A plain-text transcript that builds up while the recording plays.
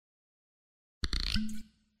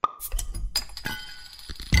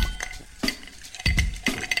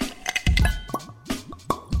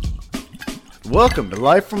Welcome to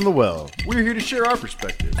Life from the Well. We're here to share our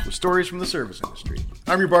perspectives with stories from the service industry.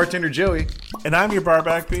 I'm your bartender, Joey. And I'm your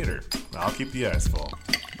barback, Peter. I'll keep the ice full.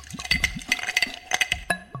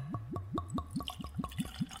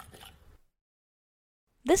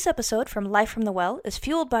 This episode from Life from the Well is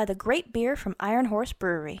fueled by the great beer from Iron Horse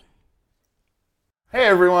Brewery. Hey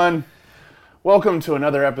everyone! Welcome to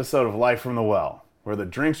another episode of Life from the Well, where the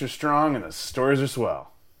drinks are strong and the stories are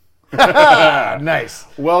swell. Nice.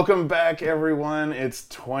 Welcome back, everyone. It's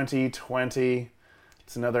 2020.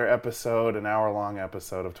 It's another episode, an hour-long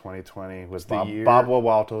episode of 2020 with Bob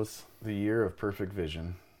Waltos. The year of perfect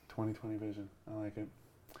vision. 2020 vision. I like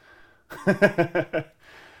it.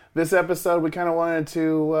 This episode, we kind of wanted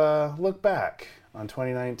to look back on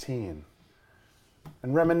 2019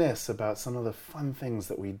 and reminisce about some of the fun things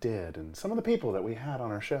that we did and some of the people that we had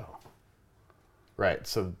on our show. Right.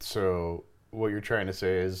 So what you're trying to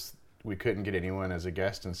say is we couldn't get anyone as a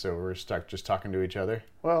guest, and so we're stuck just talking to each other?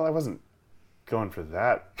 Well, I wasn't going for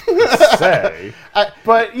that to say.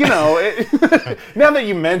 But, you know, now that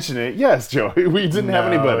you mention it, yes, Joey, we didn't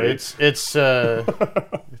have anybody. It's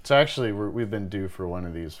actually, we've been due for one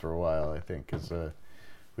of these for a while, I think, because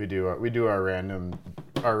we do our random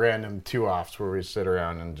two-offs where we sit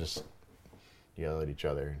around and just yell at each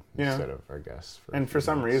other instead of our guests. For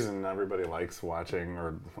some reason, everybody likes likes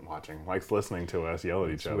listening to us yell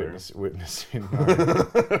at each other. Witnessing.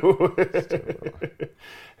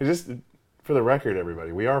 Just for the record,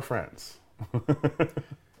 everybody, we are friends.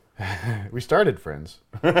 We started friends.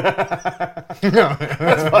 No,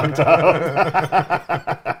 that's fucked up.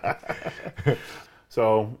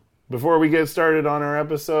 So, before we get started on our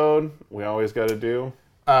episode, we always got to do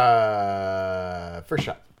first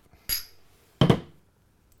shot.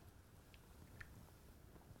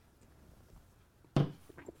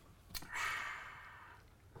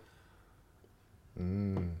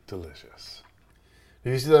 Delicious.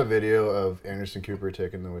 Did you see that video of Anderson Cooper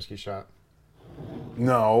taking the whiskey shot?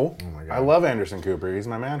 No. Oh my God. I love Anderson Cooper. He's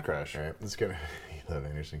my man crush. All right, let's get. You love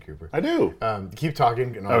Anderson Cooper. I do. Keep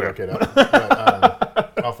talking and I'll look it up.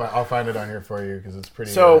 But, I'll find it on here for you because it's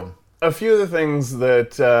pretty. So a few of the things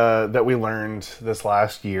that we learned this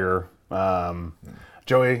last year.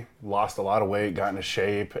 Joey lost a lot of weight, got into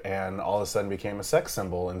shape, and all of a sudden became a sex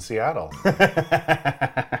symbol in Seattle.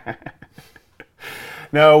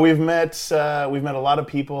 No, we've met a lot of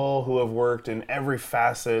people who have worked in every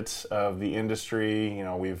facet of the industry. You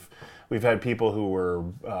know, we've had people who were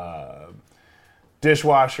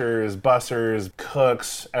dishwashers, bussers,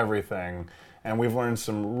 cooks, everything. And we've learned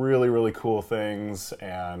some really, really cool things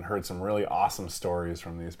and heard some really awesome stories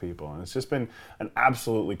from these people. And it's just been an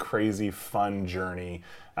absolutely crazy, fun journey.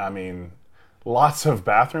 I mean, lots of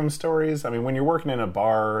bathroom stories. I mean, when you're working in a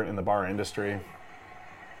bar, in the bar industry.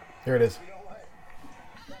 Here it is.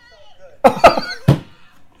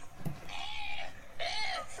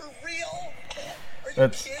 For real? Are you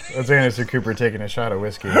That's Anderson Cooper taking a shot of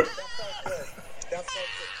whiskey. That felt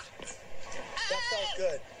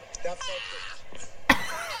good. That felt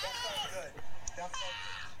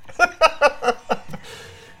good.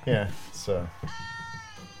 Yeah, so.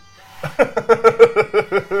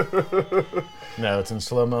 Now it's in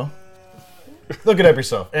slow-mo. Look it up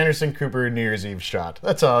yourself. Anderson Cooper New Year's Eve shot.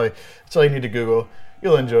 That's all you need to Google.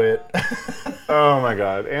 You'll enjoy it. Oh my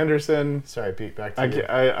God, Anderson! Sorry, Pete. Back to you.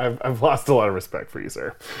 I've lost a lot of respect for you,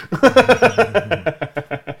 sir.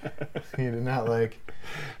 You do not like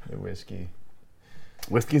the whiskey.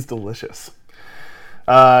 Whiskey's delicious.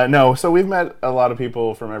 No, so we've met a lot of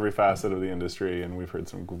people from every facet of the industry, and we've heard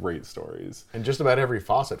some great stories. And just about every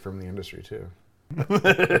faucet from the industry too.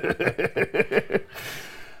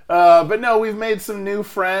 But no, we've made some new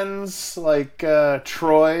friends, like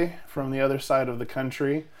Troy from the other side of the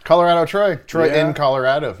country. Colorado Troy. Yeah. In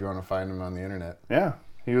Colorado, if you want to find him on the internet. Yeah,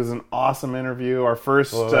 he was an awesome interview. Our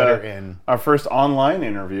first in. Our first online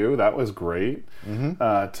interview, that was great.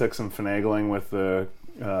 Mm-hmm. Took some finagling with the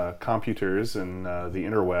computers and the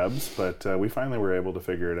interwebs, but we finally were able to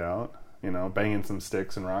figure it out. You know, banging some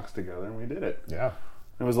sticks and rocks together, and we did it. Yeah.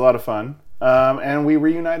 It was a lot of fun. And we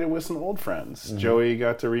reunited with some old friends. Mm-hmm. Joey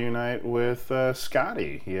got to reunite with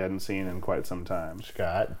Scotty. He hadn't seen in quite some time.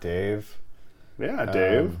 Scott, Dave. Yeah,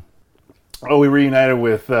 Dave. We reunited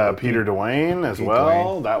with Peter Dwayne as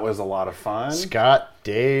well. Dwayne. That was a lot of fun. Scott,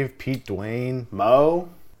 Dave, Pete Dwayne. Mo.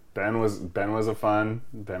 Ben was a fun.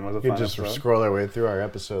 You could just scroll our way through our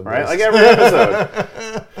episode, right? Like every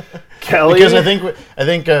episode. Kelly, because I think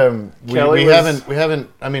we haven't.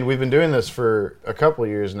 I mean, we've been doing this for a couple of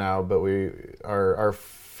years now, but our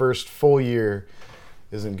first full year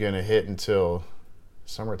isn't going to hit until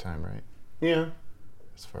summertime, right? Yeah.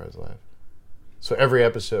 As far as live. So every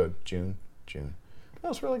episode, June.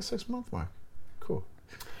 Oh, so we're like 6 month mark. Cool.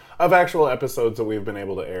 Of actual episodes that we've been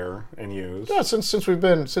able to air and use. Yeah, since we've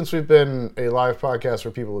been a live podcast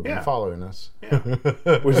where people have been Yeah. following us. Yeah.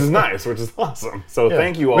 Which is nice, which is awesome. So Yeah.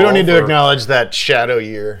 thank you all. We don't need to for- acknowledge that shadow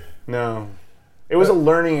year. No. It was a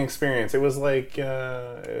learning experience. It was like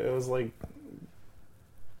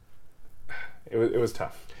it was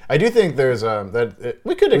tough. I do think there's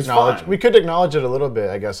we could was acknowledge fun. we could acknowledge it a little bit,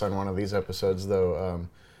 I guess, on one of these episodes though.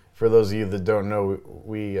 For those of you that don't know,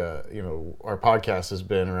 we our podcast has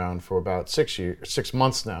been around for about 6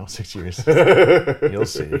 months now. 6 years. You'll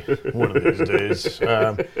see one of these days.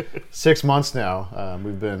 6 months now.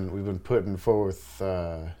 We've been putting forth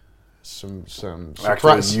some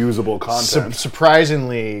Actually usable content.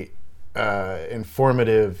 surprisingly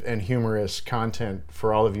informative and humorous content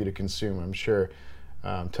for all of you to consume, I'm sure.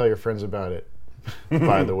 Tell your friends about it,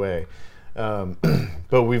 by the way.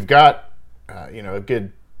 But we've got a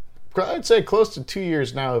good, I'd say close to 2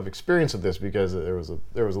 years now of experience of this, because there was a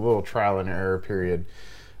little trial and error period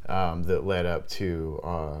that led up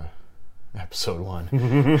to episode 1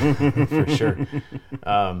 for sure.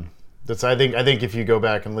 I think if you go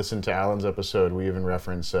back and listen to Alan's episode, we even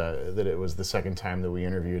reference that it was the second time that we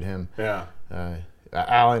interviewed him. Yeah.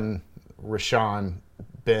 Alan, Rashawn,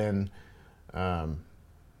 Ben. I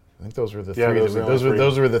think those were the Yeah, three.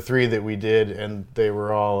 those Were the three that we did, and they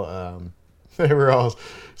were all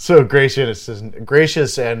so gracious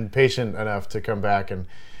and patient enough to come back. And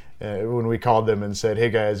when we called them and said, "Hey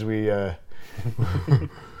guys, we."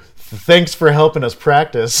 Thanks for helping us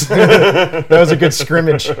practice. That was a good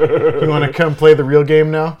scrimmage. You want to come play the real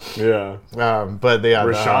game now? Yeah. But yeah,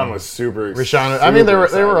 Rashawn was super. Rashawn. I mean, they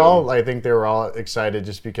were all. I think they were all excited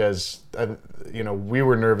just because we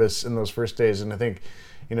were nervous in those first days, and I think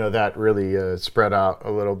that really spread out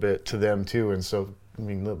a little bit to them too. And so, I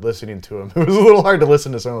mean, listening to them, it was a little hard to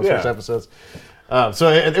listen to some of those first episodes. So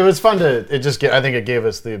it was fun to. I think it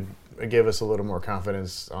gave us a little more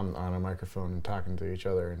confidence on a microphone and talking to each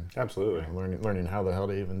other, and Absolutely. learning how the hell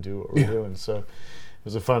to even do what we're doing. So it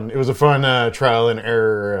was a fun trial and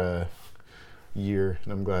error year,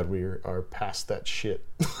 and I'm glad we are past that shit.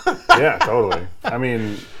 Yeah, totally. I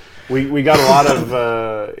mean, we got a lot of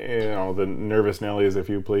the nervous Nellies, if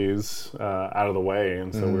you please, out of the way,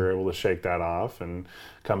 and so we were able to shake that off and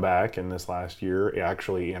come back in this last year,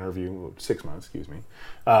 actually 6 months,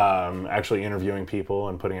 actually interviewing people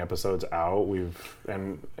and putting episodes out.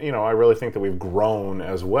 I really think that we've grown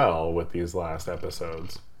as well with these last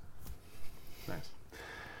episodes. Nice.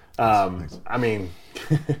 I mean,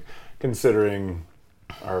 considering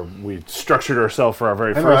we structured ourselves for our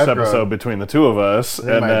very first episode between the two of us,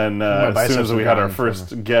 and then as soon as we had our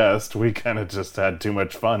first guest, we kind of just had too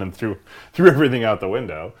much fun and threw everything out the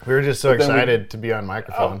window. We were just so excited to be on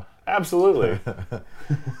microphone. Oh, absolutely.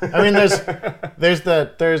 I mean, it's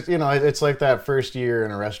like that first year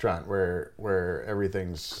in a restaurant where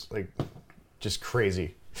everything's like just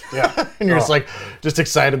crazy. Yeah. And you're just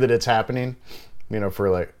excited that it's happening. For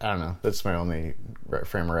like, I don't know, that's my only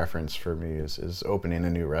frame of reference for me is opening a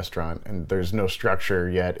new restaurant, and there's no structure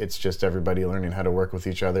yet. It's just everybody learning how to work with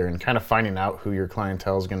each other and kind of finding out who your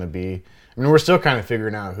clientele is going to be. I mean, we're still kind of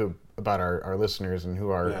figuring out about our listeners and who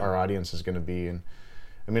our audience is going to be. And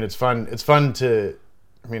I mean, it's fun to,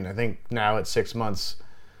 I mean, I think now at 6 months,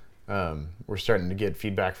 we're starting to get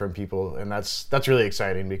feedback from people, and that's really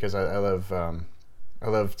exciting, because I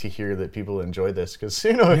love to hear that people enjoy this, because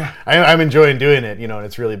I'm enjoying doing it, and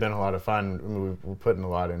it's really been a lot of fun. I mean, we're putting a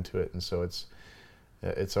lot into it, and so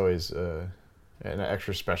it's always an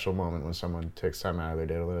extra special moment when someone takes time out of their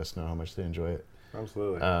day to let us know how much they enjoy it.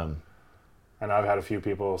 Absolutely. And I've had a few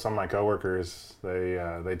people, some of my coworkers,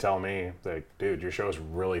 they tell me, like, dude, your show's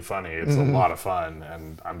really funny. It's a lot of fun.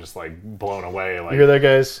 And I'm just like blown away. Like, You hear that,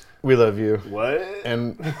 guys? We love you. what?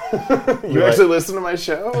 And You actually listen to my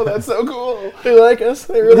show? That's so cool. they like us.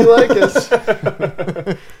 They really like us.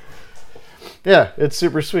 Yeah, it's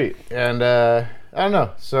super sweet. And I don't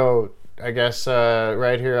know. So I guess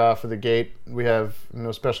right here off of the gate, we have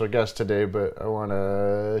no special guest today, but I want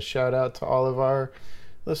to shout out to all of our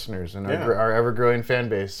listeners and our ever-growing fan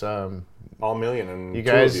base. All million and You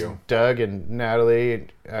two guys, of you. Doug and Natalie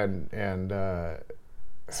and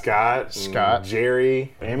Scott, Scott.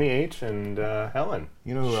 Jerry, Amy H, and Helen.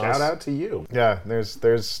 You know who else? Shout out to you. yeah, there's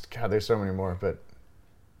so many more, but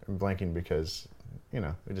I'm blanking because we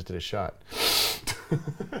just did a shot.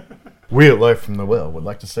 We at Life from the Well would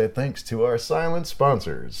like to say thanks to our silent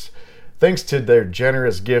sponsors. Thanks to their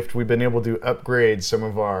generous gift, we've been able to upgrade some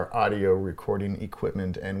of our audio recording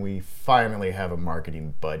equipment, and we finally have a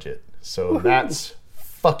marketing budget. So that's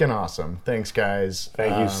fucking awesome. Thanks, guys.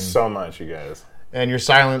 Thank you so much, you guys. And you're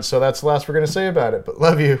silent, so that's the last we're going to say about it, but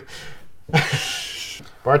love you.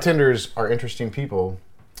 Bartenders are interesting people,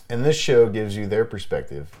 and this show gives you their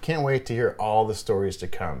perspective. Can't wait to hear all the stories to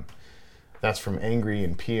come. That's from Angry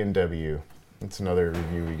in PNW. It's another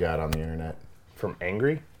review we got on the internet. From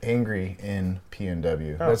Angry? Angry in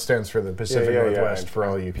PNW. That stands for the Pacific Northwest for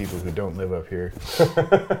all you people who don't live up here.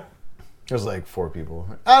 There's like 4 people.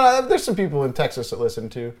 I don't know, there's some people in Texas that listen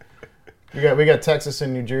too. We got Texas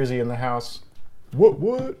and New Jersey in the house.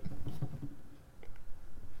 What?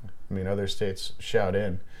 I mean, other states shout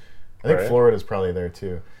in. I think Right. Florida's probably there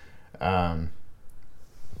too. And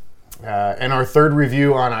our third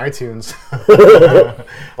review on iTunes.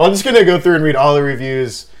 I'm just going to go through and read all the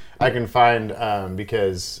reviews I can find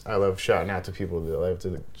because I love shouting out to people that love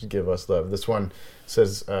to give us love. This one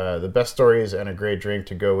says, the best stories and a great drink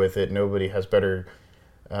to go with it. Nobody has better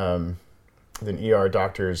than ER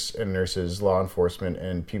doctors and nurses, law enforcement,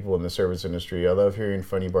 and people in the service industry. I love hearing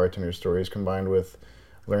funny bartender stories combined with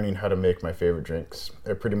learning how to make my favorite drinks.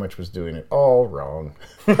 I pretty much was doing it all wrong.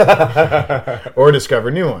 Or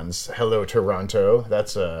discover new ones. Hello, Toronto.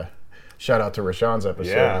 That's a shout out to Rashawn's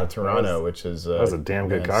episode Yeah, on Toronto, that was- which is that was a damn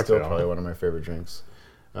good Still cocktail. probably one of my favorite drinks.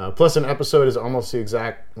 Plus, an episode is almost the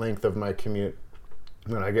exact length of my commute.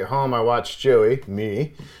 When I get home, I watch Joey,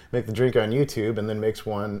 me, make the drink on YouTube, and then make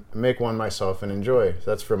one myself and enjoy.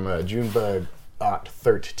 That's from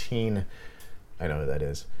Junebug13. I know who that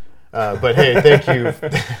is. But hey, thank you.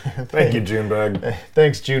 Thank you, Junebug.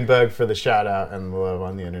 Thanks, Junebug, for the shout out and the love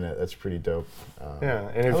on the internet. That's pretty dope. Yeah,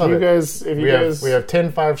 and if love you it. guys, We have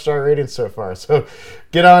 10 5-star ratings so far. So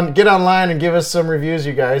get online and give us some reviews,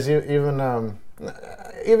 you guys. Even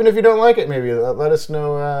if you don't like it, maybe let us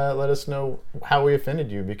know. Let us know how we offended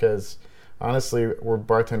you, because honestly, we're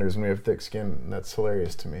bartenders and we have thick skin, and that's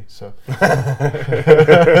hilarious to me. So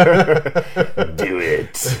do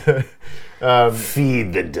it.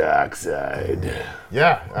 Feed the dark side.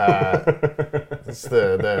 yeah, it's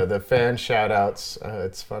the fan shout outs.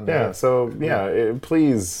 It's fun. Yeah, so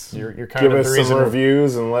please You're kind give of us the some reason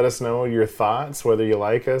reviews and let us know your thoughts, whether you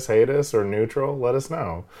like us, hate us, or neutral. Let us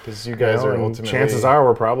know. because you guys are And ultimately. chances are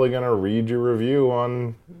we're probably going to read your review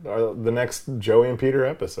on the next Joey and Peter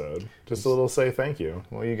episode. Just a little say thank you.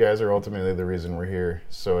 Well, you guys are ultimately the reason we're here.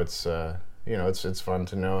 So it's it's fun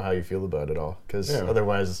to know how you feel about it all. Because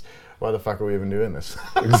otherwise, why the fuck are we even doing this?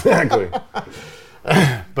 Exactly.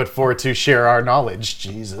 But to share our knowledge,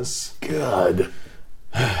 Jesus. God.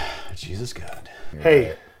 Jesus God.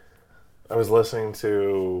 Hey, I was listening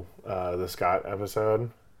to the Scott episode,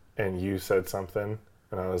 and you said something,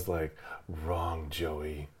 and I was like, wrong,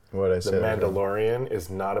 Joey. What I The said? Mandalorian is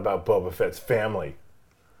not about Boba Fett's family.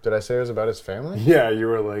 Did I say it was about his family? Yeah, you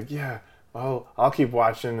were like, yeah, well, I'll keep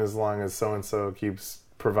watching as long as so-and-so keeps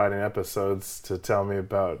providing episodes to tell me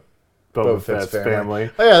about Boba Fett's family.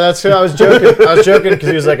 Oh yeah, that's who I was joking. I was joking because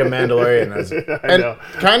he was like a Mandalorian. I know.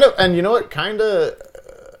 And you know what? Kind of,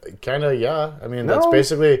 yeah. I mean, that's No.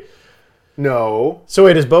 basically. No, So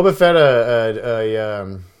wait, is Boba Fett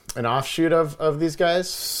an offshoot of these guys?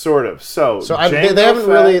 sort of. So So Jango they haven't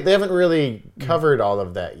Fett- really covered all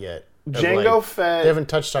of that yet. Of, Jango Fett. They haven't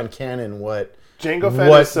touched on canon. What Jango Fett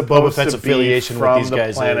what is supposed Boba Fett's to affiliation be with from these the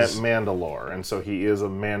guys planet is. Mandalore, and so he is a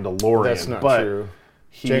Mandalorian. That's not but true.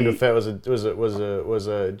 He, Jango Fett was a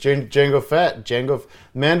Jango Fett.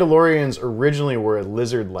 Mandalorians originally were a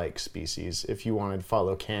lizard-like species. If you wanted to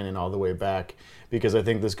follow canon all the way back, because I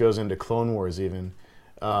think this goes into Clone Wars even,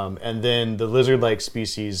 and then the lizard-like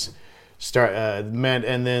species and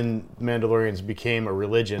then Mandalorians became a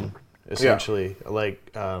religion essentially.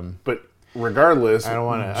 But regardless, I don't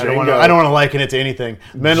want to liken it to anything.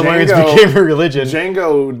 Mandalorians Jango- became a religion.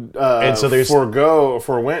 Jango And so there's-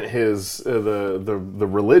 forwent his the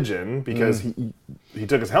religion because he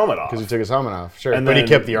took his helmet off. Because he took his helmet off, sure, And but he then-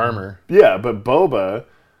 kept the armor. Yeah, but Boba,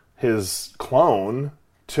 his clone,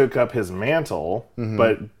 took up his mantle,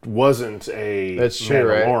 but wasn't a That's true,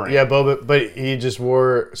 Mandalorian. right? Yeah, Boba, but he just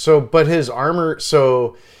wore but his armor.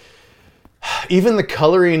 So even the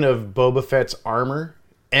coloring of Boba Fett's armor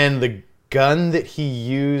and the gun that he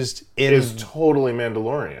used is totally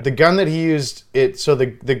Mandalorian. the gun that he used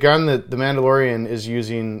the gun that the Mandalorian is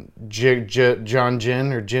using, John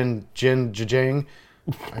Jin or Jin Jajang.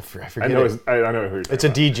 I forget. I know. it. I know who you're talking It's a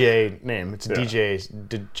about. DJ name. It's a Yeah. DJ.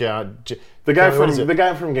 The guy what is from it? the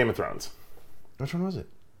guy from Game of Thrones. Which one was it?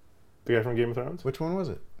 The guy from Game of Thrones. Which one was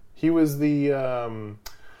it? He was the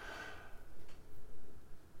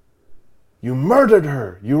You murdered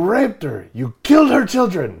her. You raped her. You killed her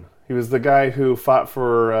children. He was the guy who fought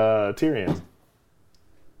for Tyrion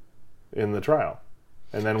in the trial,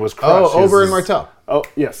 and then was crushed. Oberyn Martell. Oh,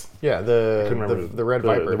 yes. Yeah, couldn't remember the Red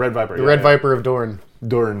Viper. The Red Viper. The Red Viper of Dorne.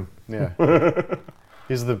 Dorne. Yeah.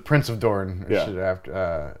 He's the Prince of Dorne.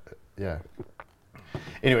 Yeah.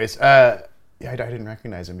 Anyways, I didn't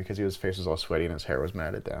recognize him because his face was all sweaty and his hair was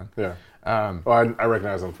matted down. Yeah. I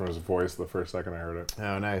recognized him from his voice the first second I heard it.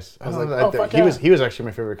 Oh, nice. I was fuck he yeah. was actually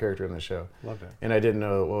my favorite character in the show. Loved it. And I didn't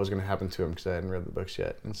know what was going to happen to him because I hadn't read the books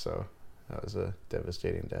yet, and so that was a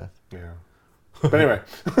devastating death. Yeah. But anyway.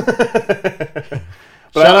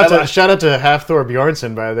 Shout out to Halfthor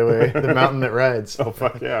Bjornsson, by the way, the mountain that rides. Oh,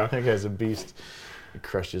 fuck yeah. That guy's a beast. He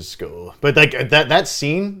crushed his skull. But like that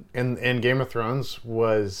scene in Game of Thrones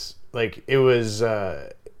was like it was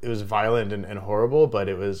violent and horrible, but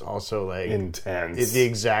it was also like intense. It's the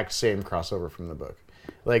exact same crossover from the book.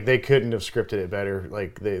 Like they couldn't have scripted it better.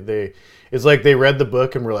 Like they it's like they read the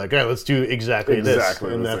book and were like, "Hey, let's do exactly this,"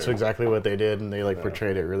 and that's exactly what they did. And they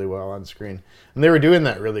portrayed it really well on screen. And they were doing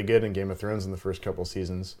that really good in Game of Thrones in the first couple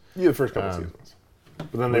seasons. Yeah, the first couple seasons.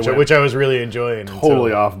 But then which I was really enjoying.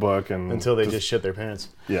 Totally off book until they just shit their pants.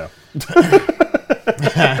 Yeah. But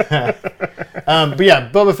yeah,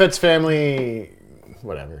 Boba Fett's family,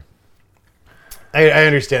 whatever. I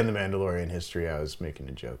understand the Mandalorian history. I was making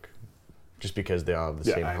a joke. Just because they all have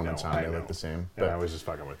the same helmets on, they look the same. But I was just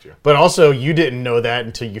fucking with you. But also, you didn't know that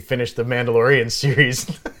until you finished the Mandalorian series.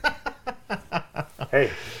 Hey.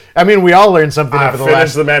 I mean, we all learned something over the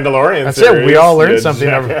last... the Mandalorian That's series. it. We all learned something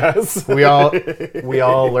jackass. over... We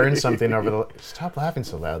all learned something over the... Stop laughing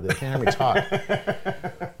so loud. They can't hear me talk.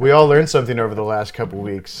 We all learned something over the last couple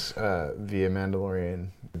weeks via Mandalorian.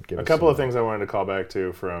 A couple of things I wanted to call back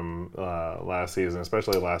to from last season,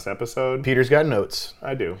 especially last episode. Peter's got notes.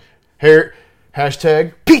 I do. Here,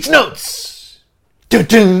 hashtag Pete's Notes. Dun,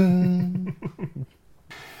 dun.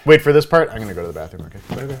 Wait for this part. I'm going to go to the bathroom, okay?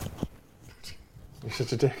 You're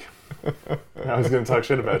such a dick. I was going to talk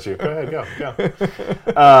shit about you. Go ahead, go.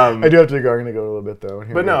 I do have to go. I'm going to go a little bit, though.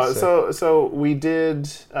 But no, so we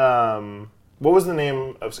did... what was the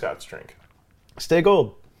name of Scott's drink? Stay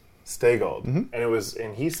Gold. Stay Gold. Mm-hmm.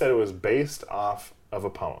 And he said it was based off of a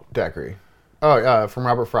poem. Daiquiri. Oh, from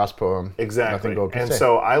Robert Frost's poem. Exactly. Nothing Gold Can And Stay.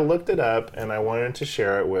 so I looked it up, and I wanted to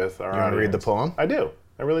share it with our audience. You want to read the poem? I do.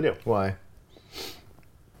 I really do. Why?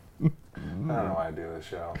 I don't know why I do this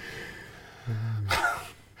show.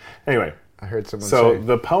 Anyway. I heard someone say... So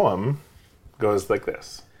the poem goes like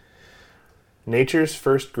this. Nature's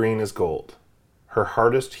first green is gold, her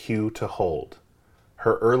hardest hue to hold,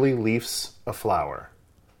 her early leaf's a flower,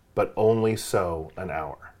 but only so an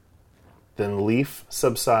hour. Then leaf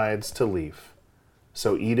subsides to leaf,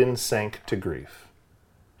 so Eden sank to grief.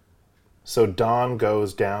 So dawn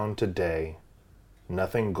goes down to day,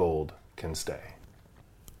 nothing gold can stay.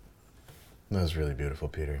 That was really beautiful,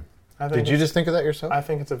 Peter. Did you just think of that yourself? I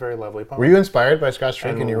think it's a very lovely poem. Were you inspired by Scott's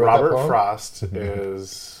drink and you wrote Robert that poem? Frost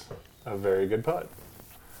is a very good poet.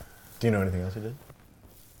 Do you know anything else he did?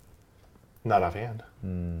 Not offhand.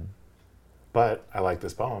 But I like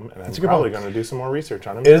this poem, and I'm good probably poem. going to do some more research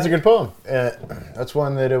on him. It is a good poem. That's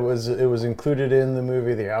one that it was included in the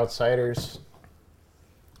movie The Outsiders,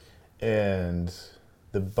 and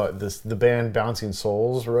the band Bouncing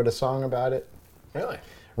Souls wrote a song about it. Really?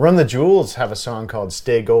 Run the Jewels have a song called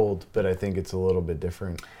Stay Gold, but I think it's a little bit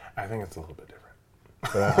different. I think it's a little bit different.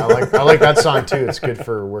 But I like that song too. It's good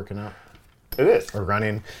for working out It is. or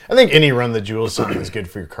running. I think any Run the Jewels song is good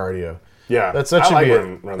for your cardio. Yeah. That I should like be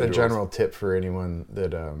Run the a Jewels. general tip for anyone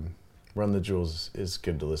that Run the Jewels is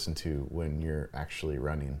good to listen to when you're actually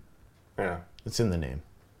running. Yeah. It's in the name.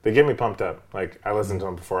 They get me pumped up. Like, I listen to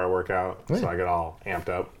them before I work out, Yeah. so I get all amped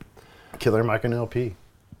up. Killer Mike and LP.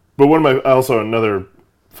 But one of my, also another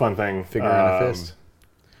fun thing. Finger in a fist.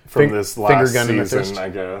 From this finger last gun in a season, fist. I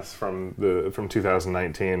guess, from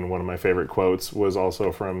 2019, one of my favorite quotes was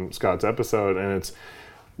also from Scott's episode, and it's,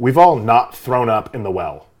 "We've all not thrown up in the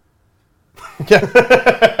well."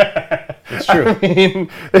 It's true. I mean,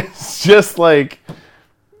 it's just like,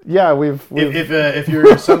 yeah, we've If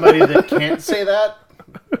you're somebody that can't say that,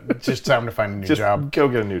 it's just time to find a new just job. go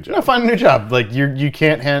get a new job. No, find a new job. Like you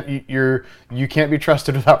can't be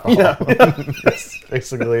trusted with alcohol. That's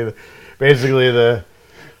basically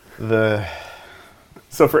the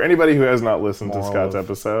So for anybody who has not listened to Moral Scott's of-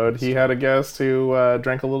 episode, he had a guest who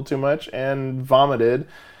drank a little too much and vomited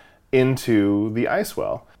into the ice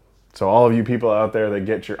well. So all of you people out there that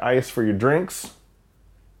get your ice for your drinks,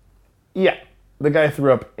 yeah, the guy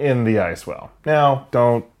threw up in the ice well. Now,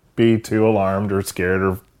 don't be too alarmed or scared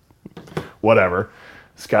or whatever.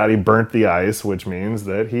 Scotty burnt the ice, which means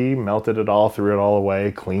that he melted it all, threw it all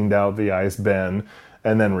away, cleaned out the ice bin,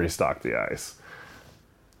 and then restocked the ice.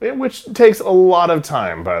 Which takes a lot of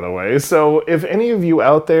time, by the way. So if any of you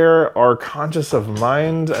out there are conscious of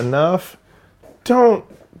mind enough, don't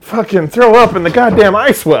fucking throw up in the goddamn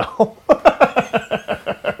ice well.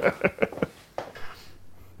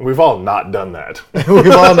 We've all not done that.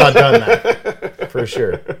 We've all not done that, for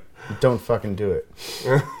sure. Don't fucking do it.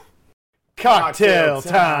 Cocktail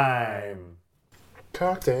time.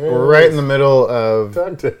 Cocktails. We're right in the middle of.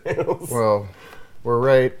 Cocktails. Well, we're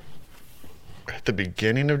right at the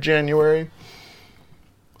beginning of January.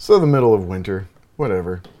 So the middle of winter.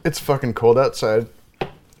 Whatever. It's fucking cold outside.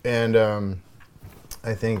 And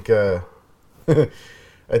I think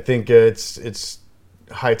it's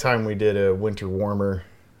high time we did a winter warmer.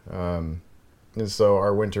 And so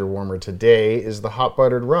our winter warmer today is the hot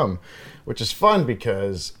buttered rum, which is fun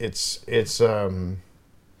because it's a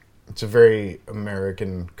very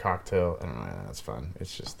American cocktail. I don't know, that's fun.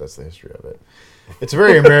 It's just that's the history of it. It's a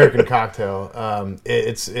very American cocktail. God,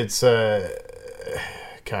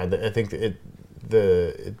 I think it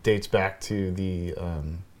dates back to the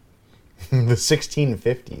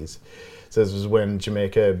 1650s. So this was when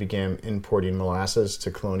Jamaica began importing molasses to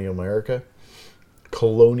colonial America.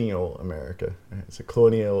 It's a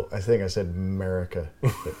colonial. I think I said America.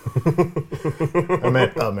 I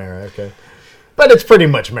meant America. But it's pretty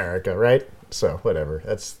much America, right? So whatever.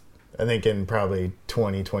 That's, I think in probably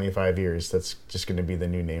 20, 25 years, that's just going to be the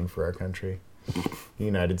new name for our country.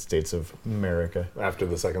 United States of America. After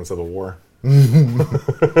the Second Civil War.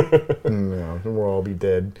 No, we'll all be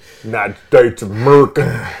dead. United States of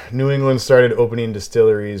America. New England started opening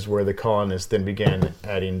distilleries where the colonists then began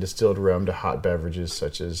adding distilled rum to hot beverages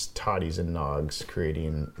such as toddies and nogs,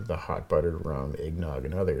 creating the hot buttered rum, eggnog,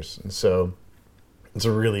 and others. And so it's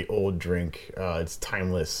a really old drink. It's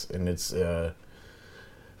timeless, and it's... but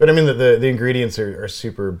I mean, the ingredients are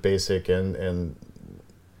super basic and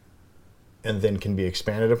then can be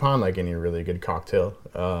expanded upon like any really good cocktail.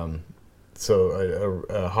 So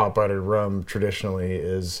a hot buttered rum traditionally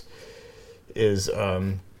is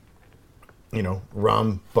rum,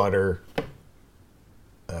 butter,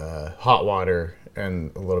 hot water,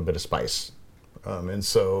 and a little bit of spice. And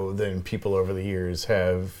so then people over the years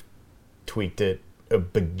have tweaked it a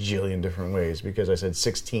bajillion different ways because I said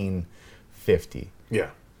 1650. Yeah.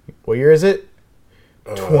 What year is it?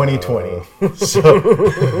 2020.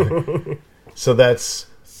 So that's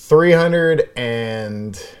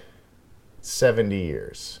 370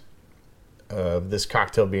 years of this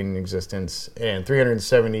cocktail being in existence, and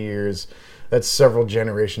 370 years, that's several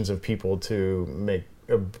generations of people to make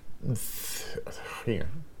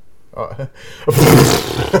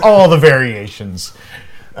all the variations.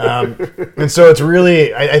 And so it's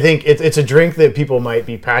really, I think it's a drink that people might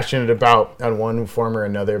be passionate about on one form or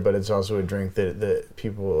another, but it's also a drink that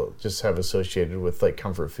people just have associated with like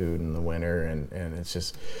comfort food in the winter, and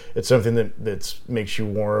it's something that makes you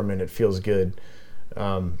warm and it feels good.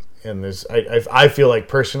 And I feel like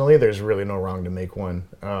personally there's really no wrong to make one,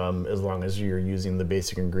 as long as you're using the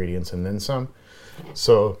basic ingredients and then some.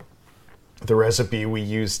 So the recipe we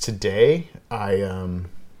use today, I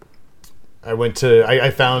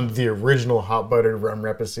found the original hot buttered rum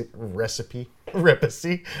recipe.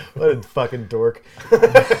 What a fucking dork.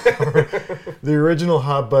 The original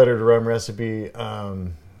hot buttered rum recipe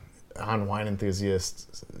on Wine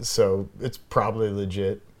Enthusiast, so it's probably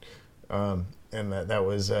legit. And that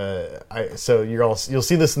was so you'll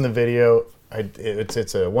see this in the video.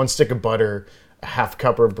 It's a 1 stick of butter, a half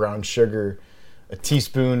cup of brown sugar, a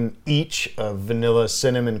teaspoon each of vanilla,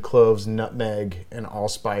 cinnamon, cloves, nutmeg, and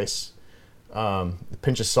allspice. A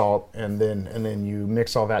pinch of salt, and then you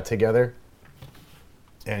mix all that together,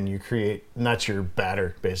 and you create, and that's your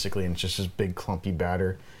batter basically, and it's just this big clumpy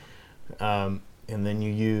batter. And then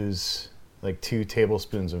you use like 2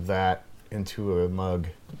 tablespoons of that into a mug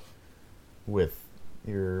with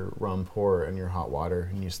your rum pour and your hot water,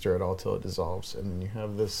 and you stir it all till it dissolves, and then you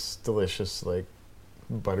have this delicious like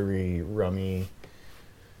buttery, rummy,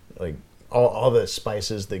 like all the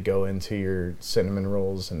spices that go into your cinnamon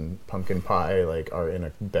rolls and pumpkin pie like are in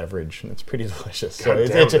a beverage, and it's pretty delicious. So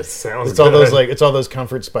it's all those it's all those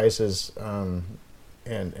comfort spices, and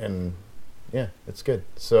yeah, it's good.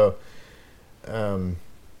 So, and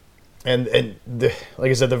like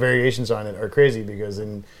I said, the variations on it are crazy because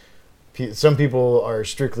some people are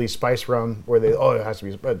strictly spice rum, where it has to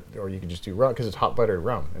be, or you can just do rum because it's hot buttered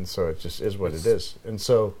rum, and so it just is what it is. And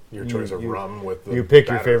so your choice of rum with the you pick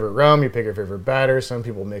batter. Your favorite rum, you pick your favorite batter. Some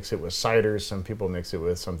people mix it with ciders, some people mix it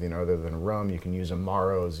with something other than rum. You can use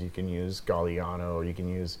Amaros, you can use Galliano, or you can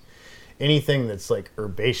use anything that's like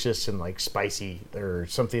herbaceous and like spicy or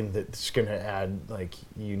something that's going to add like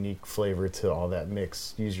unique flavor to all that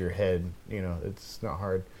mix. Use your head. You know, it's not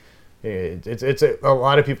hard. A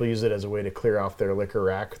lot of people use it as a way to clear off their liquor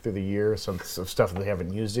rack through the year. Some stuff that they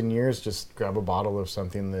haven't used in years. Just grab a bottle of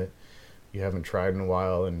something that you haven't tried in a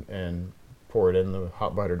while and pour it in the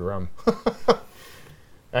hot buttered rum.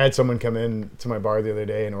 I had someone come in to my bar the other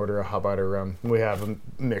day and order a hot buttered rum. We have a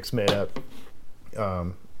mix made up,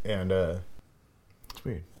 and it's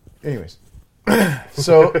weird. Anyways,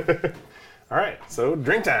 so All right, so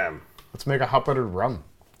drink time. let's make a hot buttered rum,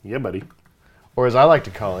 Yeah, buddy. or as I like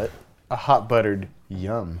to call it, a hot buttered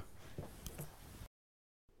yum.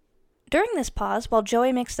 During this pause, while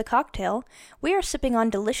Joey makes the cocktail, we are sipping on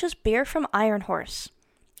delicious beer from Iron Horse.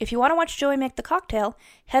 If you want to watch Joey make the cocktail,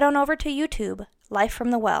 head on over to YouTube, Life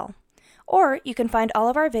from the Well. Or you can find all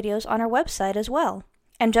of our videos on our website as well.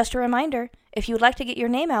 And just a reminder, if you would like to get your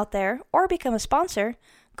name out there or become a sponsor,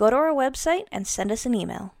 go to our website and send us an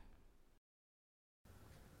email.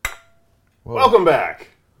 Whoa. Welcome back.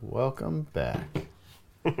 Welcome back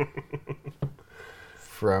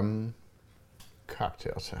from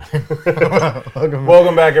cocktail time.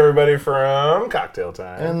 Welcome back, everybody, from Cocktail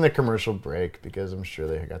Time. And the commercial break, because I'm sure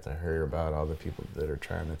they got to hear about all the people that are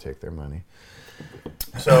trying to take their money.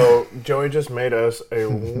 So Joey just made us a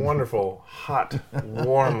wonderful, hot,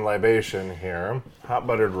 warm libation here. Hot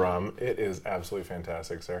buttered rum. It is absolutely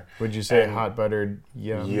fantastic, sir. Would you say And hot buttered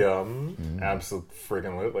yum? Yum. Absolutely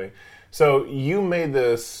freaking lately. So you made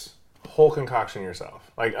this whole concoction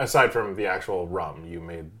yourself. Like, aside from the actual rum,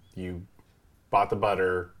 you bought the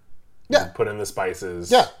butter, Yeah. you put in the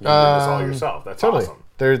spices. Yeah. You did this all yourself. That's Totally. awesome.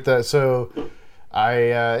 There's that. So,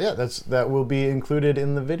 that will be included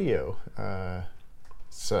in the video. I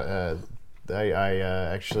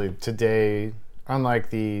actually today, unlike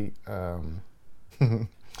the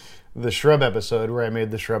the shrub episode where I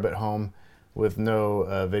made the shrub at home with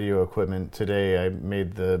no video equipment, today I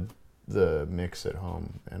made the mix at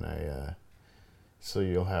home, and so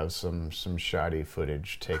you'll have some shoddy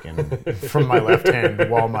footage taken from my left hand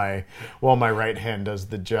while my right hand does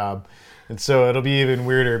the job. And so it'll be even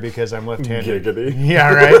weirder because I'm left-handed. Giggity.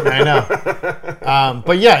 Yeah, right. I know.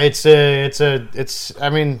 But yeah, it's. I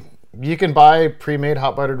mean, you can buy pre-made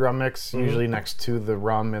hot buttered rum mix usually next to the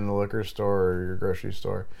rum in the liquor store or your grocery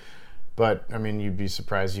store. But I mean, you'd be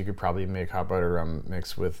surprised. You could probably make hot buttered rum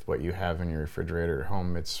mix with what you have in your refrigerator at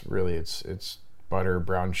home. It's butter,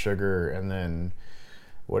 brown sugar, and then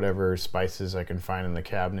whatever spices I can find in the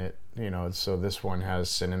cabinet. You know, so this one has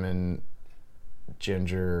cinnamon,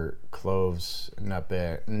 ginger, cloves,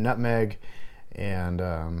 nutmeg, and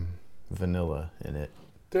vanilla in it.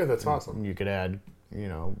 Dude, that's awesome. You could add,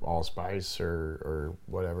 allspice or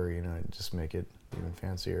whatever, and just make it even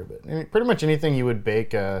fancier. But pretty much anything you would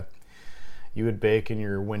bake in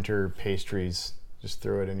your winter pastries, just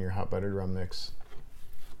throw it in your hot buttered rum mix.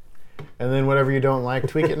 And then whatever you don't like,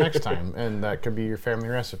 tweak it next time, and that could be your family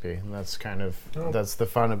recipe. And that's that's the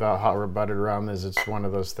fun about hot buttered rum, is it's one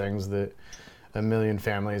of those things that a million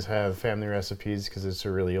families have family recipes because it's a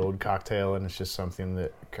really old cocktail, and it's just something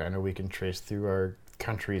that kind of we can trace through our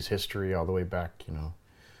country's history all the way back,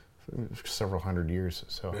 several hundred years.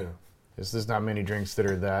 So there's not many drinks that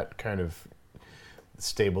are that kind of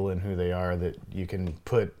stable in who they are, that you can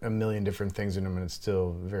put a million different things in them and it's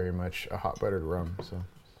still very much a hot buttered rum. So,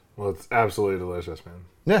 Well, it's absolutely delicious, man.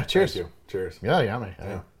 yeah, cheers. Thank you. Cheers. Yeah, yummy.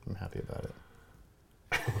 Yeah. I'm happy about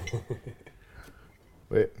it.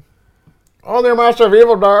 Wait. Oh, the master of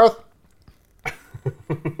evil, Darth.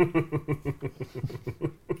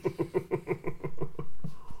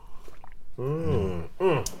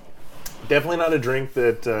 Definitely not a drink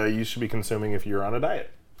that you should be consuming if you're on a diet.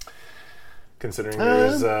 Considering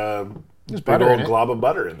there's big butter in old it. glob of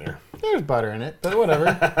butter in there. There's butter in it, but whatever.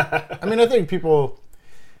 I mean, I think people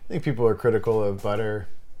are critical of butter.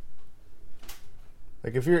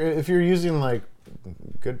 Like if you're using like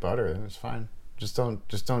good butter, then it's fine. Just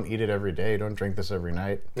don't eat it every day. Don't drink this every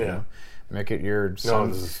night. You know? Make it your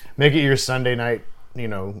Sunday night,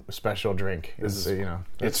 special drink. It's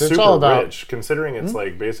it's all about rich, considering it's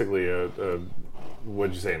like basically a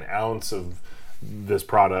what'd you say, an ounce of this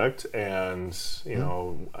product and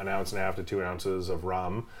an ounce and a half to 2 ounces of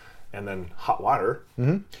rum and then hot water.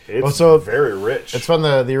 It's Also, very rich. It's from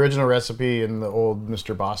the original recipe in the old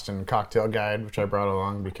Mr. Boston cocktail guide, which I brought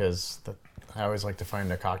along because I always like to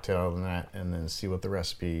find a cocktail in that and then see what the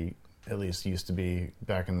recipe at least used to be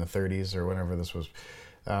back in the 30s or whenever this was.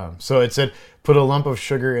 So it said, put a lump of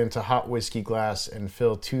sugar into hot whiskey glass and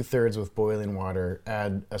fill 2/3 with boiling water.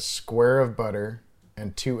 Add a square of butter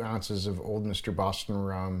and 2 ounces of Old Mr. Boston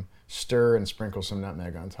rum. Stir and sprinkle some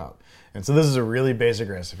nutmeg on top. And so this is a really basic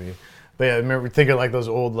recipe. But yeah, I remember thinking like those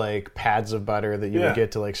old like pads of butter that you would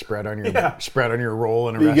get to like spread on your roll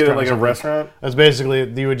in a restaurant. You get it like a restaurant? That's basically,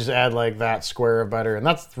 you would just add like that square of butter, and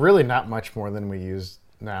that's really not much more than we use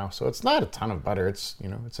now. So it's not a ton of butter. It's, you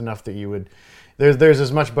know, it's enough that you would, there's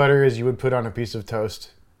as much butter as you would put on a piece of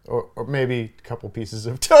toast. Or maybe a couple pieces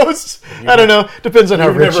of toast. I don't know. Depends on how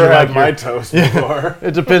rich you like my toast before.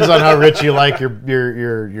 It depends on how rich you like your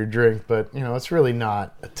drink, but you know it's really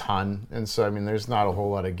not a ton, and so I mean there's not a whole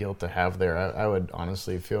lot of guilt to have there. I would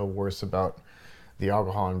honestly feel worse about the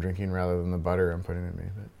alcohol I'm drinking rather than the butter I'm putting in me.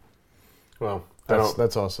 But well,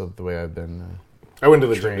 that's also the way I've been. I went to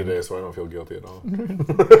the gym today, so I don't feel guilty at all.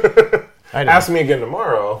 Ask me again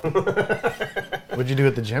tomorrow. What'd you do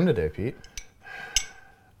at the gym today, Pete?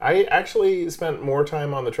 I actually spent more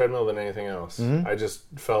time on the treadmill than anything else. Mm-hmm. I just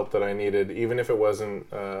felt that I needed, even if it wasn't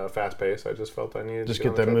fast paced, I just felt I needed just to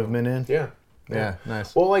get that movement in. Yeah,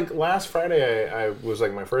 nice. Well, like last Friday, I was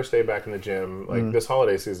like my first day back in the gym. Like this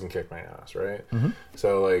holiday season kicked my ass, right? Mm-hmm.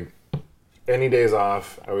 So like any days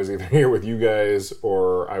off, I was either here with you guys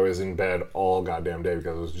or I was in bed all goddamn day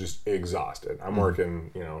because I was just exhausted. I'm working,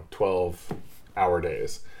 12-hour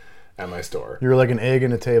days at my store. You were like an egg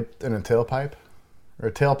in a tailpipe. Or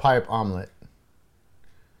a tailpipe omelet.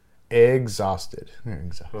 Exhausted.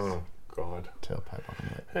 Oh, God. Tailpipe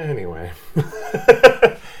omelet. Anyway.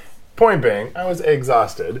 Point being, I was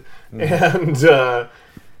exhausted. And,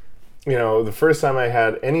 the first time I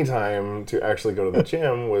had any time to actually go to the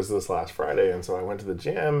gym was this last Friday. And so I went to the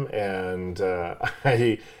gym and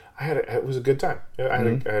it was a good time. I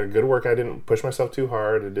had a good work. I didn't push myself too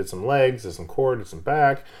hard. I did some legs, did some core, did some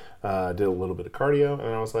back. Did a little bit of cardio,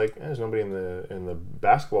 and I was like, there's nobody in the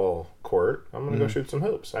basketball court. I'm going to go shoot some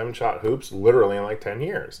hoops. I haven't shot hoops literally in like 10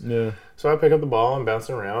 years. Yeah. So I pick up the ball and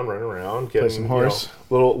bouncing around, running around, getting some horse.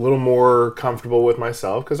 Little more comfortable with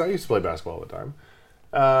myself, because I used to play basketball all the time.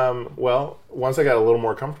 Well, once I got a little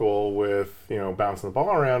more comfortable with, bouncing the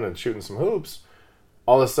ball around and shooting some hoops,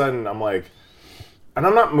 all of a sudden I'm like, and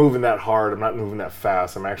I'm not moving that hard, I'm not moving that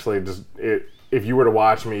fast, I'm actually just, if you were to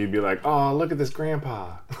watch me, you'd be like, oh, look at this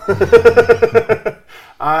grandpa.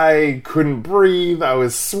 I couldn't breathe. I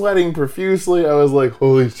was sweating profusely. I was like,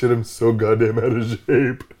 holy shit, I'm so goddamn out of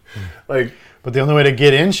shape. But the only way to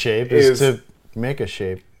get in shape is to make a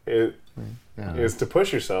shape. Is to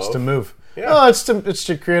push yourself. It's to move. Yeah. No, it's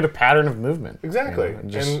to create a pattern of movement. Exactly.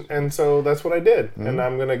 And so that's what I did. And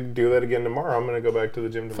I'm going to do that again tomorrow. I'm going to go back to the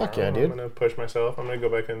gym tomorrow. Fuck yeah, dude. I'm going to push myself. I'm going to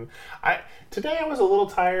go back and... Today I was a little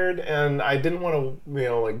tired and I didn't want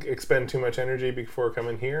to, expend too much energy before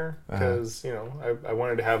coming here because, I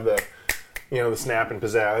wanted to have the, the snap and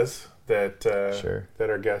pizzazz that that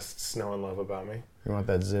our guests know and love about me. You want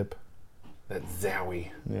that zip? That zowie.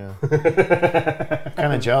 Yeah.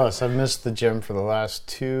 Kind of jealous. I've missed the gym for the last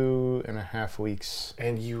 2.5 weeks.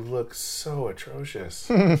 And you look so atrocious.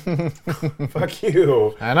 Fuck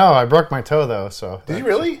you. I know. I broke my toe, though, so... Did you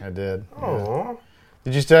really? I did. Oh.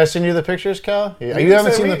 Yeah. Did I send you the pictures, Cal? You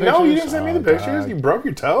haven't seen the pictures? No, you didn't send me the pictures. God. You broke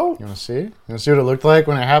your toe? You want to see? You want to see what it looked like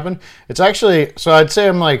when it happened? It's actually... So I'd say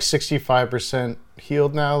I'm like 65%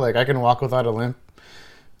 healed now. Like, I can walk without a limp.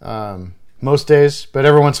 Most days, but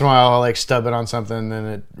every once in a while I'll like stub it on something and then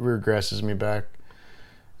it regresses me back.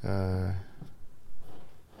 Yeah,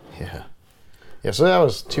 so that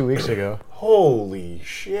was 2 weeks ago. Holy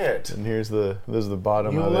shit. And this is the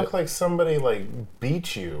bottom of it. You look like somebody like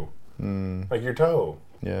beat you. Like your toe.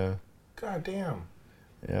 Yeah. God damn.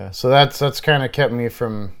 Yeah, so that's kind of kept me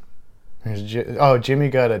from... Jimmy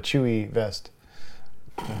got a Chewy vest.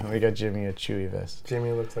 We got Jimmy a Chewy vest.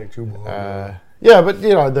 Jimmy looks like Chewbacca. Yeah, but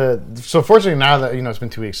so fortunately now that it's been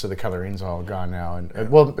 2 weeks, so the colorine's all gone now, and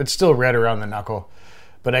it's still red around the knuckle,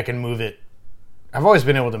 but I can move it. I've always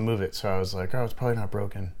been able to move it, so I was like, oh, it's probably not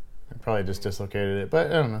broken. I probably just dislocated it, but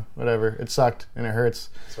I don't know, whatever. It sucked and it hurts.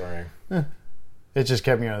 Sorry. It just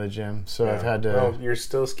kept me out of the gym, so I've had to. Well, you're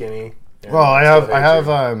still skinny. Well, I have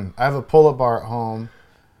a pull-up bar at home,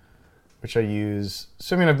 which I use.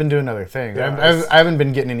 So, I've been doing other things. Yeah, I haven't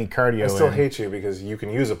been getting any cardio. I still hate you because you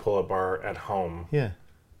can use a pull-up bar at home. Yeah.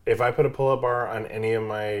 If I put a pull-up bar on any of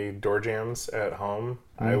my door jams at home,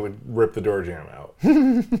 I would rip the door jam out.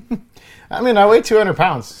 I weigh 200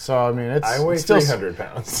 pounds, so I weigh 300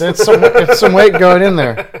 pounds. It's some weight going in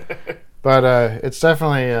there. But it's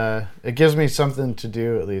definitely, it gives me something to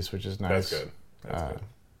do at least, which is nice. That's good. That's good.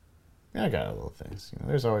 Yeah, I got little things.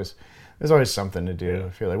 There's always something to do. Yeah. I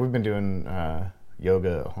feel like we've been doing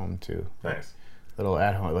yoga at home too. Nice. Little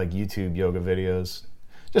at home, like YouTube yoga videos.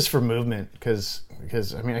 just for movement, because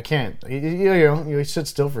I mean I can't. You sit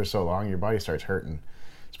still for so long, your body starts hurting,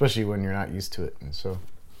 especially when you're not used to it, and so.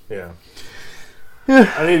 Yeah.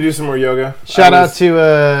 I need to do some more yoga. Shout out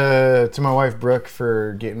to my wife Brooke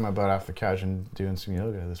for getting my butt off the couch and doing some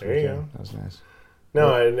yoga this There you weekend. go. That was nice.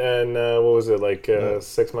 No, and what was it, like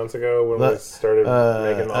 6 months ago when we started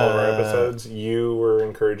making all of our episodes, you were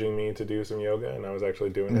encouraging me to do some yoga, and I was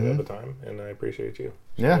actually doing it at the time, and I appreciate you.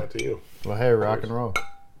 Yeah. Shout out to you. Well, hey, rock and roll.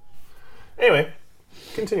 Anyway,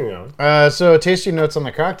 continuing on. So tasting notes on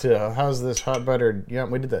the cocktail. How's this hot buttered? Yeah,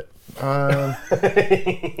 we did that.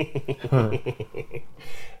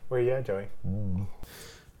 Where you at, Joey?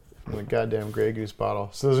 The goddamn Grey Goose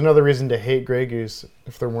bottle. So there's another reason to hate Grey Goose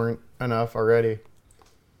if there weren't enough already.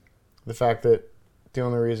 The fact that the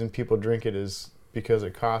only reason people drink it is because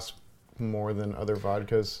it costs more than other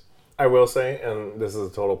vodkas. I will say, and this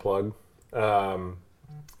is a total plug,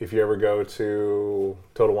 if you ever go to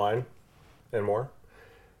Total Wine and More,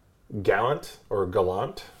 Gallant, or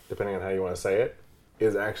Gallant, depending on how you want to say it,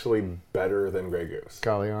 is actually better than Grey Goose.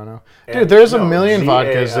 Galliano. And- Dude, there's a no, million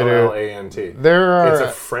vodkas that are... Gallant. There are... It's a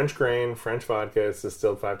French grain, French vodka. It's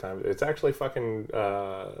distilled 5 times. It's actually fucking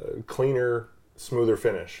cleaner, smoother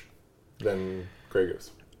finish than Grey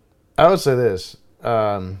Goose. I would say this.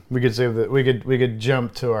 We could save that. We could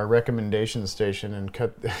jump to our recommendation station and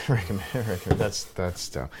cut. That's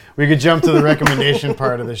dumb. We could jump to the recommendation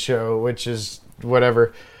part of the show, which is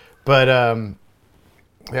whatever. But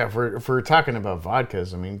yeah, if we're talking about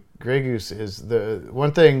vodkas, I mean, Grey Goose is the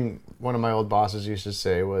one thing. One of my old bosses used to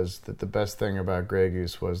say was that the best thing about Grey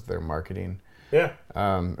Goose was their marketing. Yeah.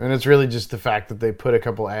 And it's really just the fact that they put a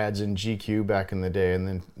couple ads in GQ back in the day,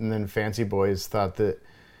 and then fancy boys thought that,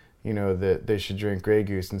 you know, that they should drink Grey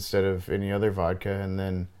Goose instead of any other vodka. And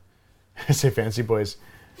then I say fancy boys.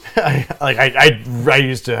 I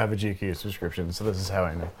used to have a GQ subscription, so this is how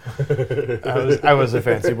I know. I was a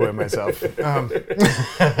fancy boy myself.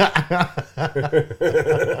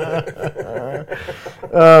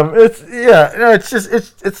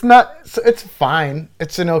 It's fine.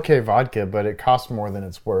 It's an okay vodka, but it costs more than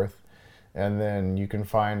it's worth. And then you can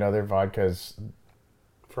find other vodkas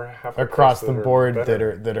For half across the board that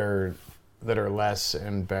are less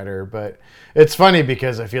and better. But it's funny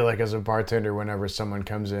because I feel like as a bartender, whenever someone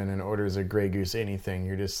comes in and orders a Grey Goose anything,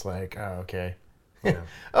 you're just like, oh, okay. Yeah.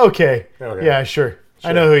 Okay. Okay. Yeah, sure.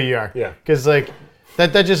 I know who you are. Yeah. Because like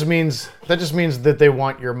that just means that they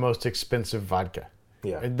want your most expensive vodka.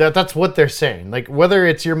 Yeah. That's what they're saying. Like whether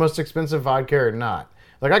it's your most expensive vodka or not.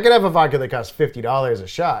 Like I could have a vodka that costs $50 a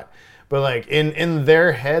shot, but like in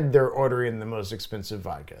their head, they're ordering the most expensive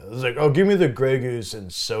vodka. It's like, oh, give me the Grey Goose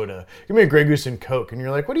and soda. Give me a Grey Goose and Coke. And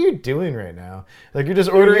you're like, what are you doing right now? Like you're just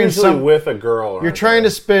ordering Usually with a girl. You're trying to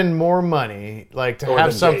spend more money, like to Or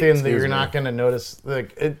have the something date, that excuse you're me. not going to notice.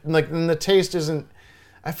 And the taste isn't.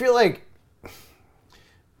 I feel like.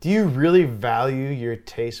 Do you really value your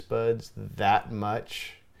taste buds that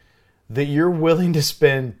much that you're willing to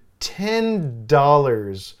spend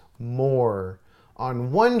 $10 more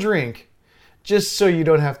on one drink just so you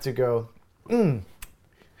don't have to go, That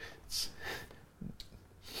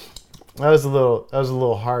was a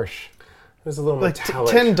little harsh. There's a little Like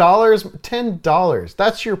metallic. $10.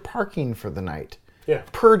 That's your parking for the night. Yeah.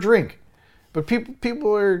 Per drink. But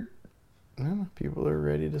people are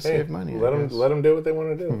ready to save money. Let I guess. them do what they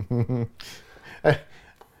want to do. I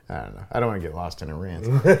don't know. I don't want to get lost in a rant.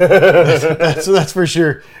 that's for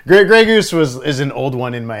sure. Grey Goose is an old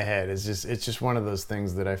one in my head. It's just one of those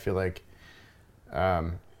things that I feel like,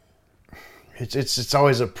 it's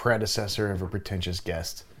always a predecessor of a pretentious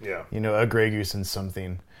guest. Yeah. You know, a Grey Goose and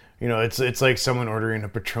something. You know, it's like someone ordering a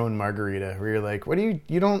Patron margarita where you're like, what do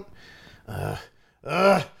you don't.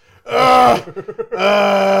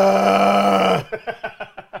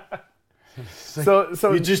 So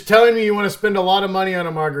You're just telling me you want to spend a lot of money on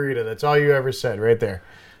a margarita. That's all you ever said right there.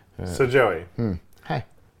 So Joey, Hi.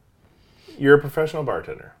 you're a professional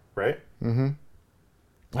bartender, right?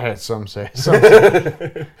 Some say.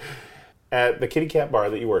 At the Kitty Cat bar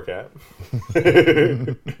that you work at.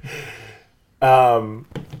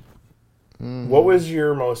 What was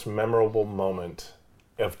your most memorable moment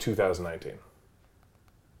of 2019?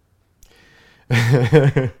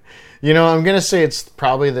 You know, I'm going to say it's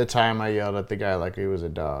probably the time I yelled at the guy like he was a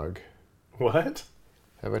dog. What?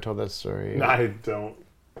 Have I told that story? I don't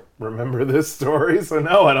remember this story, so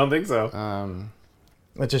no, I don't think so.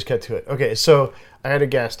 Let's just cut to it. Okay, so I had a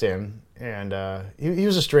gas stand, and he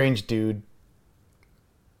was a strange dude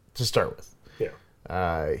to start with.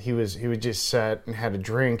 Yeah. He would just sat and had a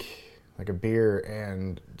drink, like a beer,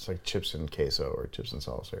 and it's like chips and queso or chips and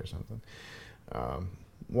salsa or something.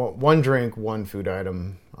 one drink, one food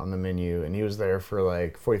item on the menu, and he was there for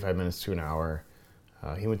like 45 minutes to an hour.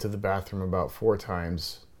 He went to the bathroom about 4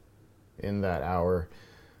 times in that hour.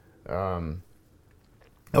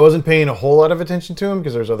 I wasn't paying a whole lot of attention to him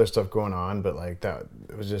because there's other stuff going on, but like that,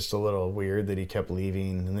 it was just a little weird that he kept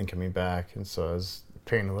leaving and then coming back, and so I was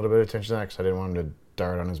paying a little bit of attention to that because I didn't want him to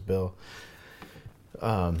dart on his bill.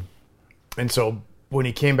 And so when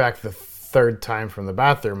he came back the 3rd time from the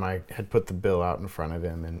bathroom, I had put the bill out in front of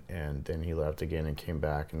him, and then he left again and came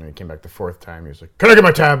back, and when he came back the 4th time, he was like, "Can I get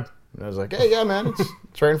my tab?" And I was like, "Hey, yeah, man,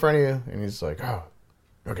 it's right in front of you." And he's like, "Oh,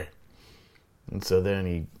 okay." And so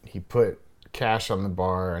then he put cash on the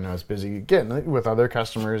bar, and I was busy getting with other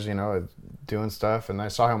customers, you know, doing stuff, and I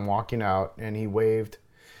saw him walking out, and he waved.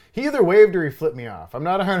 He either waved or he flipped me off. I'm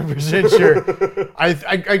not 100% sure. I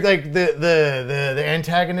like the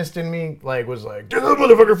antagonist in me like was like, "Did that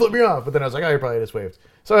motherfucker flip me off?" But then I was like, "Oh, he probably just waved."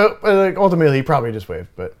 So like ultimately he probably just waved,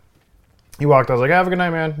 but he walked. I was like, "Have a good night,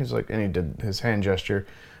 man." He's like, and he did his hand gesture,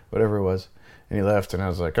 whatever it was. And he left, and I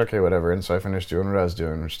was like, "Okay, whatever." And so I finished doing what I was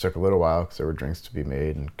doing, which took a little while because there were drinks to be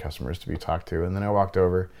made and customers to be talked to. And then I walked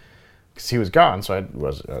over because he was gone. So I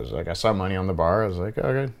was like, I saw money on the bar. I was like,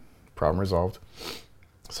 "Okay, problem resolved."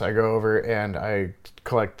 So I go over and I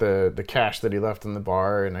collect the cash that he left in the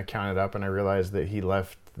bar, and I count it up, and I realized that he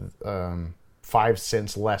left 5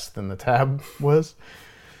 cents less than the tab was.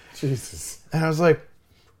 Jesus. And I was like,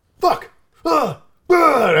 "Fuck!" And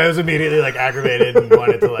I was immediately like aggravated and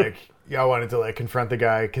wanted to like confront the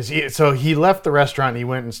guy because he left the restaurant and he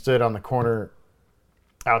went and stood on the corner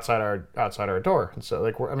outside our door. And so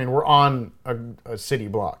like we're on a city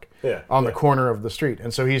block, on the corner of the street,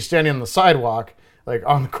 and so he's standing on the sidewalk like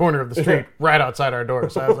on the corner of the street right outside our door.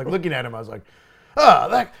 So I was like looking at him. I was like,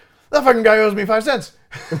 that fucking guy owes me 5 cents.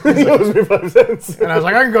 He owes me 5 cents. And I was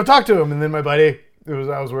like, I can go talk to him. And then my buddy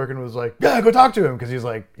I was working was like, "Yeah, go talk to him," because he's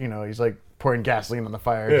like, you know, he's like pouring gasoline on the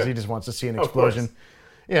fire because he just wants to see an explosion.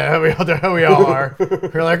 Yeah, we all are.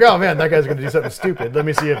 We're like, "Oh man, that guy's gonna do something stupid. Let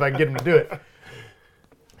me see if I can get him to do it."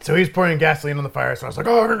 So he's pouring gasoline on the fire. So I was like,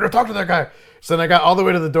 "Oh, I'm gonna go talk to that guy." So then I got all the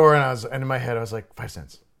way to the door, and in my head I was like, 5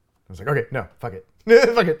 cents. I was like, "Okay, no, fuck it,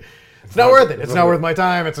 fuck it. It's not worth it. It's not worth my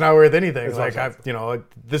time. It's not worth anything. It's like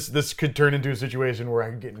this could turn into a situation where I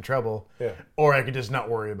could get in trouble, or I could just not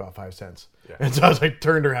worry about 5 cents." Yeah. And so I was like,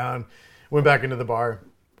 turned around, went back into the bar.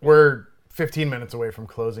 We're 15 minutes away from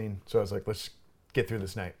closing, so I was like, let's get through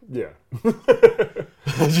this night. Yeah.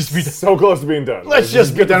 Let's just be so close to being done. Let's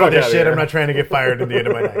just be done with this shit. I'm not trying to get fired at the end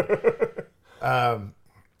of my night.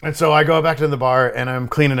 And so I go back to the bar, and I'm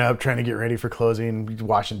cleaning up, trying to get ready for closing,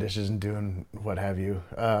 washing dishes and doing what have you,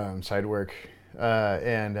 side work.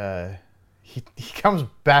 And he comes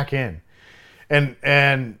back in,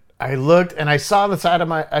 and I looked, and I saw the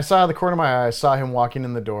corner of my eye. I saw him walking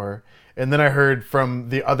in the door, and then I heard from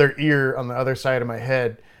the other ear on the other side of my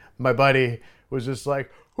head, my buddy was just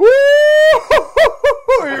like, "Woo!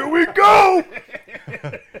 Here we go!"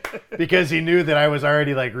 Because he knew that I was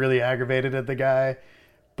already like really aggravated at the guy.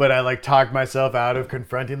 But I like talked myself out of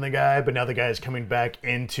confronting the guy, but now the guy is coming back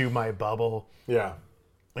into my bubble. Yeah.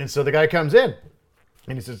 And so the guy comes in,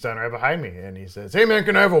 and he sits down right behind me, and he says, "Hey man,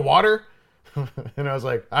 can I have a water?" And I was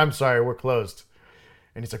like, "I'm sorry, we're closed."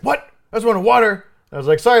 And he's like, "What? I just want a water." I was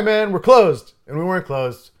like, "Sorry man, we're closed." And we weren't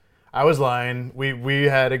closed. I was lying. We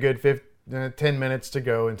had a good 10 minutes to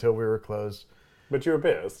go until we were closed. But you were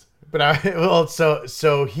pissed. But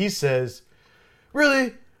so he says,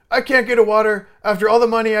 "Really? I can't get a water after all the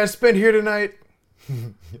money I spent here tonight?"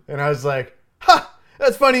 And I was like, "Ha!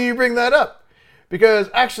 That's funny you bring that up. Because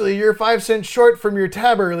actually you're 5 cents short from your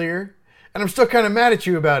tab earlier, and I'm still kind of mad at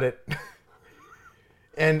you about it."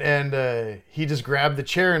 And he just grabbed the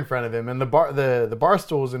chair in front of him, and the bar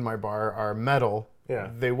stools in my bar are metal. Yeah.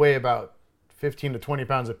 They weigh about 15 to 20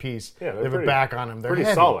 pounds a piece. Yeah, they have a back on them. They're pretty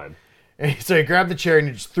heavy. solid. And so he grabbed the chair and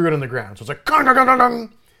he just threw it on the ground. So it's like, "Gong, gong, gong, gong,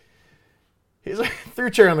 gong." He's like, threw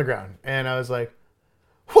a chair on the ground. And I was like,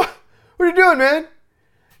 What are you doing, man?"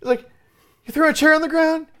 He's like, "You threw a chair on the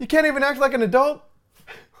ground? You can't even act like an adult?"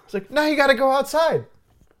 I was like, "Now you got to go outside."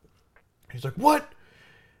 He's like, "What?"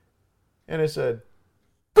 And I said,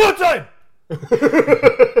 "Go outside!"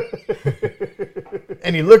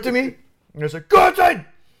 And he looked at me, and I was like, "Go outside!"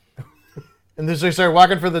 And then so he started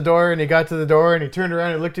walking for the door, and he got to the door, and he turned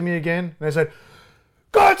around and looked at me again, and I said,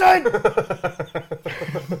 "Go outside!"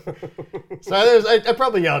 So I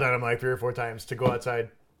probably yelled at him like 3 or 4 times to go outside,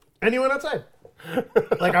 and he went outside.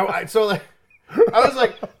 Like I was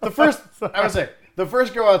like the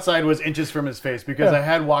first go outside was inches from his face because I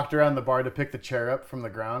had walked around the bar to pick the chair up from the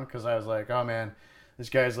ground because I was like, "Oh man, this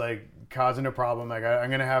guy's like causing a problem. Like I'm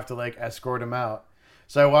gonna have to like escort him out."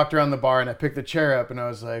 So I walked around the bar and I picked the chair up and I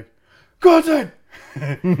was like, "Go outside!"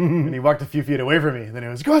 And he walked a few feet away from me. And then he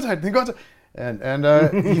was, "Go outside, then go outside."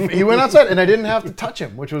 And he went outside and I didn't have to touch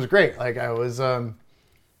him, which was great. Like I was,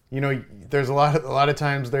 there's a lot of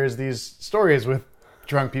times there's these stories with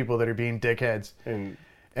drunk people that are being dickheads. And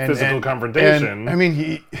physical confrontation. And, I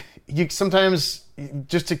mean, you sometimes,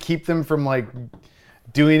 just to keep them from like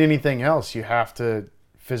doing anything else, you have to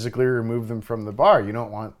physically remove them from the bar. You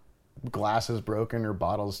don't want glasses broken or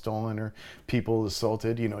bottles stolen or people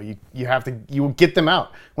assaulted. You get them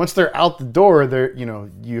out. Once they're out the door, you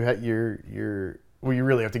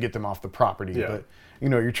really have to get them off the property. Yeah. But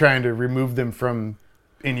you're trying to remove them from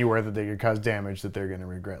anywhere that they could cause damage that they're going to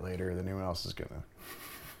regret later, that anyone else is going to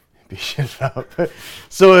be shit about.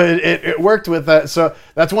 So it worked with that. So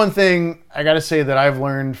that's one thing I got to say that I've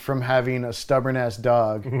learned from having a stubborn ass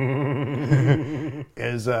dog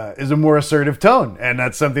is a more assertive tone, and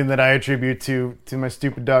that's something that I attribute to my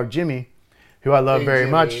stupid dog Jimmy, who I love very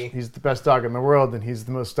much. He's the best dog in the world, and he's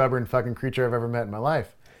the most stubborn fucking creature I've ever met in my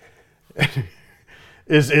life.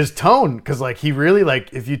 is tone, because like he really,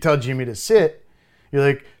 like, if you tell Jimmy to sit, you're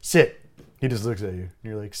like, sit. He just looks at you. And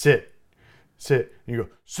you're like, sit. And you go,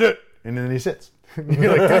 sit. And then he sits. And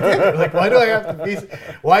you're like, God damn it. Like, why do I have to be?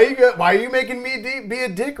 Why are you making me be a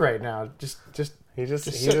dick right now? He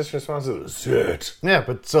just responds to sit. Yeah,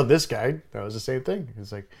 but so this guy, that was the same thing.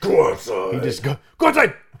 He's like, Go outside. he just go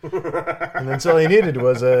outside. And that's all he needed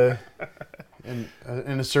was an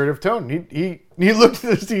assertive tone. He looked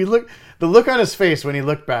the look on his face when he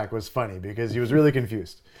looked back was funny because he was really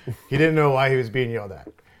confused. He didn't know why he was being yelled at.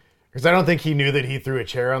 Because I don't think he knew that he threw a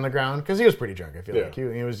chair on the ground, because he was pretty drunk, I feel like.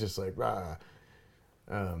 He was just like,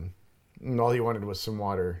 and all he wanted was some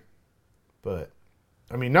water. But,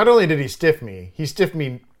 I mean, not only did he stiff me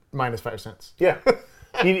minus 5 cents. Yeah.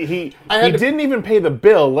 He didn't even pay the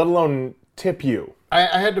bill, let alone tip you.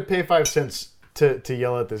 I had to pay 5 cents to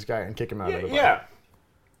yell at this guy and kick him out of the bar. Yeah.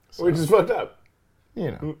 Which is fucked up.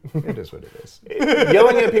 It is what it is.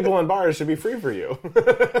 Yelling at people in bars should be free for you.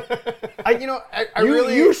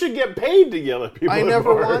 You should get paid to yell at people in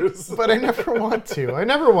bars. But I never want to. I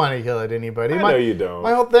never want to yell at anybody. I know you don't.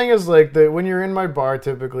 My whole thing is like that when you're in my bar,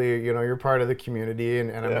 typically, you're part of the community, and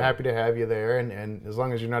I'm happy to have you there. And as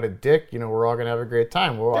long as you're not a dick, we're all going to have a great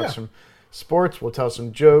time. We'll watch some sports, we'll tell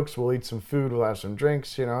some jokes, we'll eat some food, we'll have some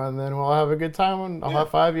drinks, and then we'll have a good time, and I'll high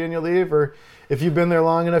five you and you'll leave. Or if you've been there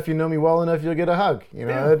long enough, you know me well enough, you'll get a hug.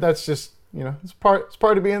 That's just, it's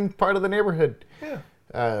part of being part of the neighborhood. Yeah.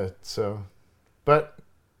 But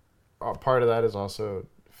part of that is also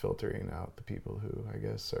filtering out the people who, I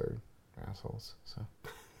guess, are assholes. So.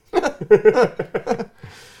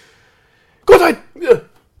 Go outside!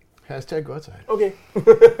 Hashtag go outside. Okay.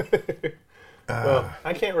 Well,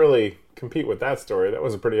 I can't really compete with that story. That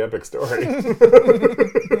was a pretty epic story.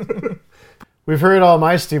 We've heard all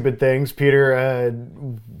my stupid things. Peter,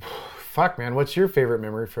 fuck, man, what's your favorite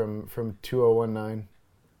memory from 2019?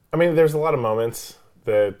 I mean, there's a lot of moments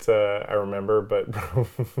that I remember, but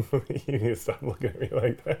you need to stop looking at me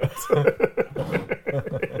like that.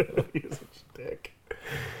 You're such a dick.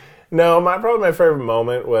 No, probably my favorite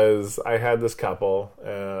moment was I had this couple.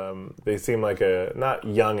 They seemed like not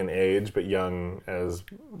young in age, but young as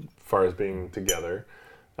far as being together.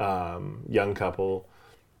 Young couple.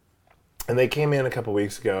 And they came in a couple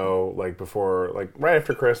weeks ago, right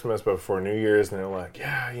after Christmas, but before New Year's, and they're like,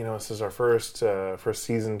 yeah, this is our first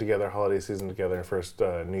season together, holiday season together, first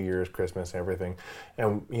New Year's, Christmas, and everything.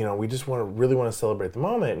 And, we just really want to celebrate the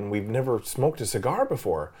moment, and we've never smoked a cigar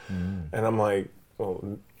before. And I'm like,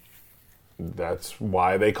 well, that's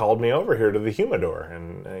why they called me over here to the humidor.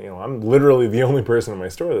 And, I'm literally the only person in my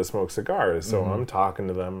store that smokes cigars. So I'm talking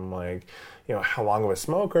to them like, how long of a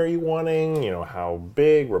smoke are you wanting? How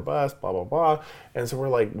big, robust, blah, blah, blah. And so we're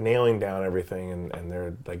like nailing down everything, and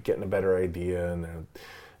they're like getting a better idea. And they're,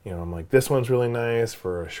 I'm like, this one's really nice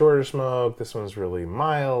for a shorter smoke. This one's really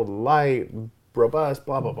mild, light, robust,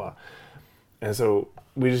 blah, blah, blah. And so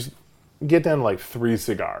we just get down to like 3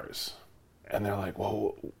 cigars. And they're like,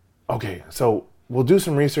 well, okay, so we'll do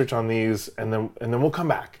some research on these, and then we'll come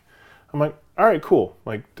back. I'm like, all right, cool.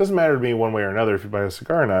 Like, doesn't matter to me one way or another if you buy a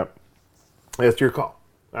cigar or not. It's your call.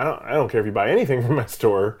 I don't care if you buy anything from my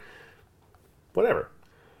store. Whatever.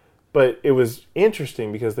 But it was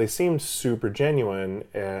interesting because they seemed super genuine,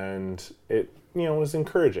 and it was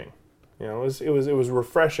encouraging. It was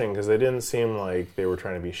refreshing because they didn't seem like they were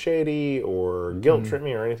trying to be shady or guilt trip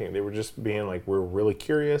me or anything. They were just being like, we're really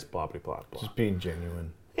curious, blah blah blah blah. Just being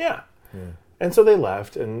genuine. Yeah. And so they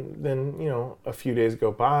left, and then, a few days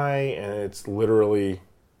go by, and it's literally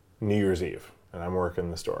New Year's Eve, and I'm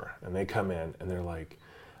working the store, and they come in, and they're like,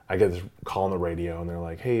 I get this call on the radio, and they're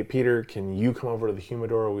like, "Hey, Peter, can you come over to the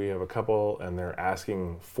humidor? We have a couple, and they're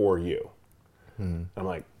asking for you." I'm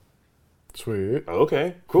like, Sweet.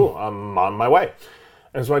 "Okay, cool. I'm on my way."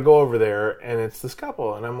 And so I go over there, and it's this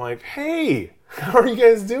couple, and I'm like, "Hey, how are you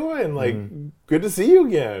guys doing? Like, good to see you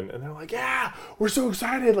again." And they're like, "Yeah, we're so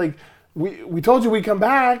excited. Like, we told you we'd come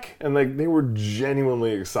back." And like, they were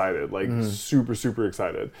genuinely excited, like super, super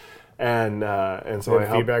excited. And so I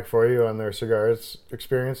helped. Feedback for you on their cigars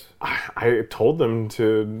experience? I told them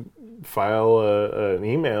to file an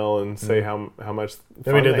email and say how much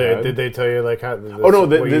fun I mean, had. did they tell you like how? Oh no!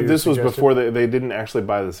 what you This was suggested? before they didn't actually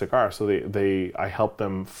buy the cigar, so I helped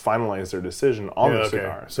them finalize their decision on the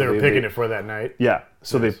cigar. So they were picking it for that night. Yeah,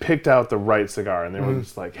 so they picked out the right cigar, and they were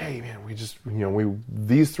just like, "Hey man, we just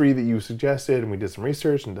these three that you suggested, and we did some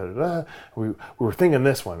research, and da da da. We were thinking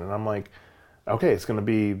this one," and I'm like, "Okay, it's going to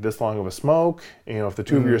be this long of a smoke. If the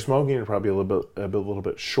two of you are smoking, it'll probably be a little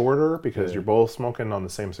bit shorter because you're both smoking on the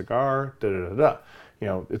same cigar. Da da da da.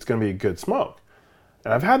 It's going to be a good smoke."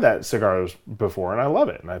 And I've had that cigars before, and I love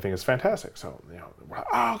it, and I think it's fantastic. So,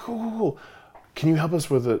 cool. Can you help us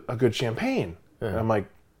with a good champagne? And I'm like,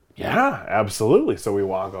 yeah, absolutely. So we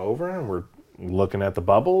walk over, and we're looking at the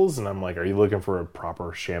bubbles, and I'm like, are you looking for a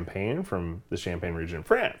proper champagne from the Champagne region in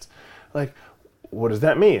France? Like, what does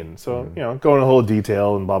that mean? So, go into a whole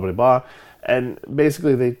detail and blah, blah, blah. And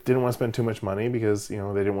basically, they didn't want to spend too much money because, they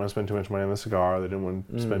didn't want to spend too much money on the cigar. They didn't want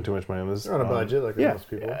to spend too much money on this. On a budget, like most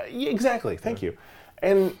people. Yeah, exactly. Thank you.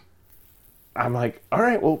 And I'm like, all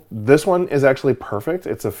right, well, this one is actually perfect.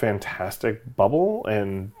 It's a fantastic bubble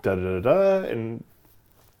and da-da-da-da. And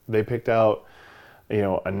they picked out,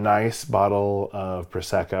 a nice bottle of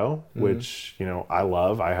Prosecco, which, I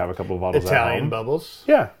love. I have a couple of bottles Italian at home. bubbles.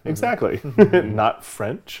 Yeah, exactly. Not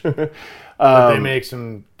French. But they make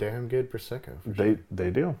some damn good Prosecco. They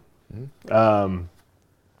do.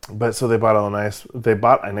 But so they bought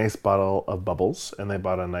a nice bottle of bubbles, and they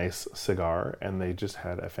bought a nice cigar, and they just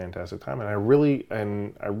had a fantastic time. And I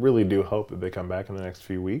really do hope that they come back in the next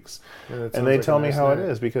few weeks, and they tell me how it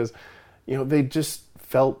is, because they just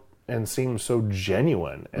felt and seemed so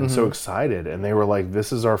genuine and so excited, and they were like,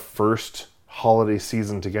 "This is our first holiday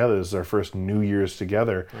season together. This is our first New Year's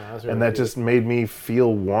together," and that just made me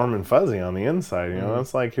feel warm and fuzzy on the inside.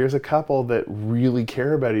 It's like, here's a couple that really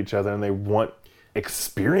care about each other, and they want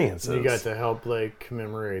experiences. You got to help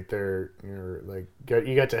commemorate you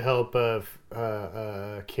got to help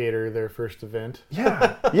cater their first event.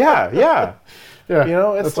 Yeah. It's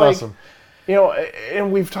That's like, awesome.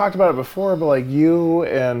 And we've talked about it before, but you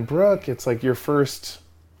and Brooke, it's like your first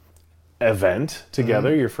event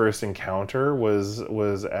together, your first encounter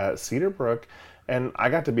was at Cedar Brook, and I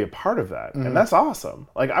got to be a part of that, and that's awesome.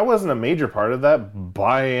 I wasn't a major part of that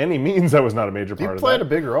by any means. I was not a major part of that. You played a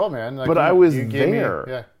big role, man. But I was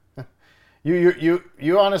there.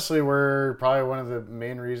 You honestly were probably one of the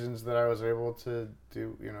main reasons that I was able to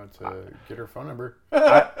do, to get her phone number.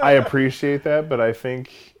 I appreciate that, but I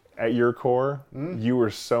think at your core, you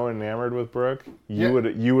were so enamored with Brooke, you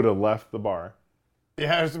would have left the bar.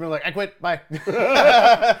 Yeah, I was been like, I quit, bye.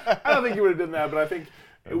 I don't think you would have done that, but I think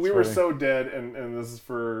we were so dead, and this is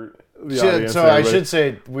for the audience. So I should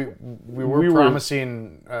say we were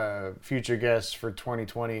promising future guests for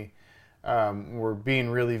 2020. We're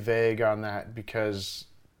being really vague on that because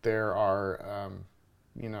there are,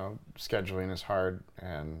 scheduling is hard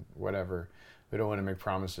and whatever. We don't want to make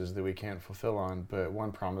promises that we can't fulfill on, but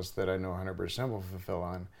one promise that I know 100% will fulfill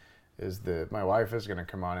on is that my wife is going to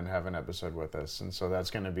come on and have an episode with us, and so that's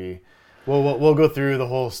going to be. We'll go through the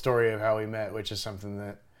whole story of how we met, which is something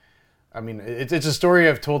that, it's a story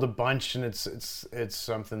I've told a bunch, and it's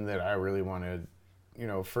something that I really wanted,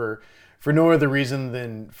 for no other reason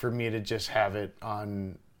than for me to just have it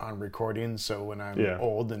on recording. So when I'm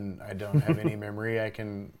old and I don't have any memory, I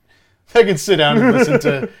can sit down and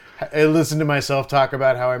listen to myself talk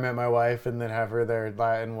about how I met my wife, and then have her there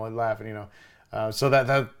and laughing, So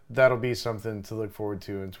that'll be something to look forward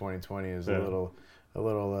to in 2020 is a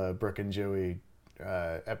little Brooke and Joey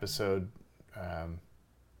episode.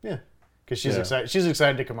 Because she's excited. She's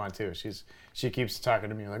excited to come on too. She keeps talking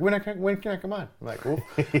to me like, when can I come on? I'm like,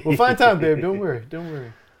 we'll find time, babe. Don't worry.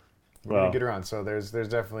 We're gonna get her on. So there's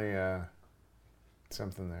definitely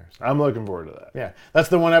something there. So. I'm looking forward to that. Yeah, that's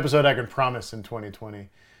the one episode I can promise in 2020.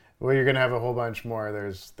 Well, you're gonna have a whole bunch more.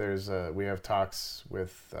 We have talks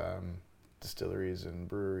with distilleries and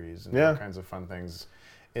breweries and all kinds of fun things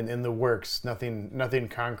in the works. Nothing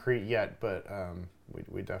concrete yet, but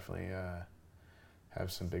we definitely have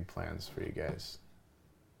some big plans for you guys.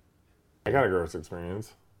 I got a gross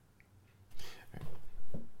experience.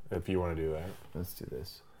 If you want to do that, Let's do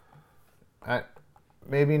this.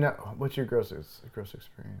 maybe not. What's your gross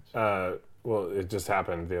experience? Well, it just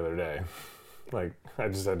happened the other day. Like, I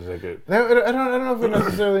just had to take it. No, I don't know if we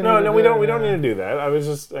necessarily. No, we don't need to do that. I was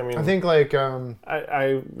just, I mean, I think like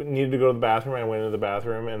I needed to go to the bathroom. I went into the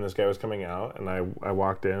bathroom, and this guy was coming out, and I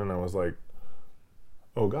walked in, and I was like,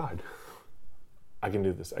 oh God, I can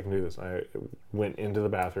do this. I went into the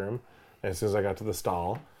bathroom, and as soon as I got to the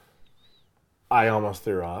stall, I almost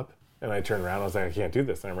threw up, and I turned around. I was like, I can't do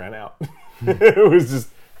this, and I ran out.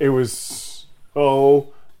 It was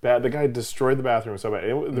so bad. The guy destroyed the bathroom so bad.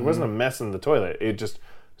 There wasn't a mess in the toilet. It just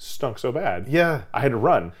stunk so bad. Yeah. I had to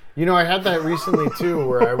run. You know, I had that recently too,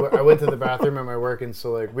 where I went to the bathroom at my work, and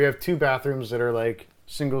so like we have 2 bathrooms that are like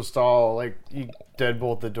single stall, like you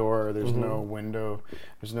deadbolt the door. There's no window.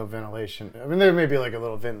 There's no ventilation. I mean, there may be like a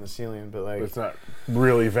little vent in the ceiling, but like It's not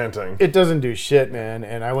really venting. it doesn't do shit, man.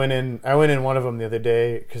 And I went in one of them the other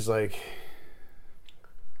day because like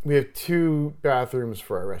we have 2 bathrooms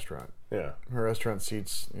for our restaurant. Yeah. Our restaurant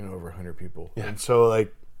seats, over 100 people. Yeah. And so,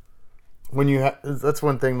 like, when you that's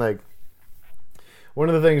one thing, like, one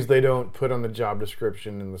of the things they don't put on the job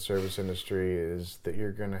description in the service industry is that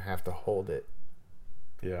you're going to have to hold it.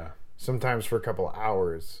 Yeah. Sometimes for a couple of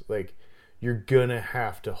hours. Like, you're going to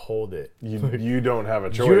have to hold it. You don't have a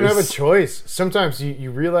choice. You don't have a choice. Sometimes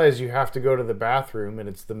you realize you have to go to the bathroom and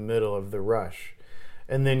it's the middle of the rush.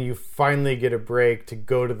 And then you finally get a break to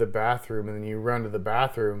go to the bathroom, and then you run to the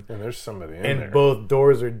bathroom. And there's somebody in and there. Both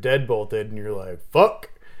doors are deadbolted, and you're like, fuck.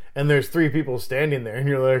 And there's 3 people standing there, and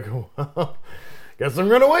you're like, well, guess I'm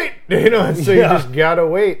going to wait. And so you just got to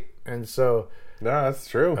wait. And so... No, that's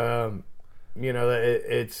true.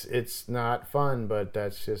 It's not fun, but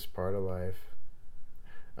that's just part of life.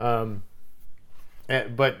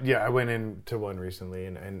 But yeah, I went into one recently,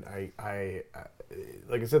 and I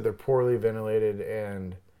like I said, they're poorly ventilated,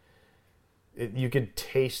 and you could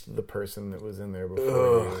taste the person that was in there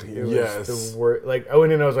before. It was the worst. Like I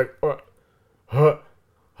went in, I was like, and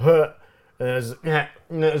I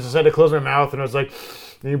just had to close my mouth, and I was like,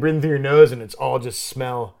 and you're breathing through your nose, and it's all just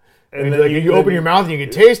smell. And then you open your mouth and you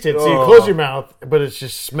can taste it. So you close your mouth, but it's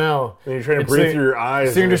just smell. And you're trying to breathe through your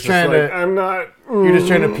eyes. So you're just trying to. I'm not. You're just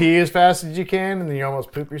trying to pee as fast as you can, and then you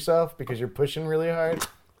almost poop yourself because you're pushing really hard.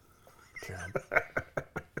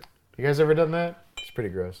 You guys ever done that? It's pretty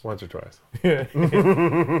gross. Once or twice. Yeah.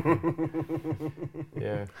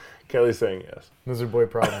 Kelly's saying yes. Those are boy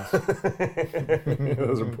problems.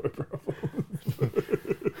 Those are boy problems.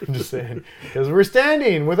 I'm just saying. Because we're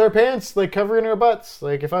standing with our pants, like, covering our butts.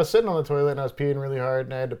 Like, if I was sitting on the toilet and I was peeing really hard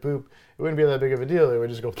and I had to poop, it wouldn't be that big of a deal. It would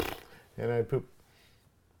just go, and I'd poop.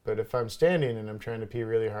 But if I'm standing and I'm trying to pee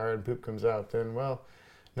really hard and poop comes out, then, well,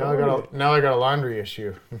 now I got a laundry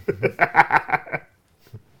issue.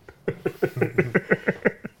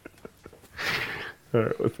 All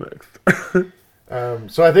right, what's next?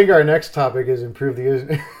 So I think our next topic is improve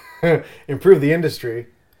the industry.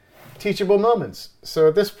 Teachable moments. So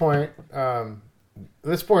at this point of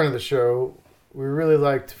the show, we really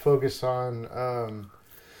like to focus on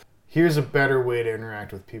here's a better way to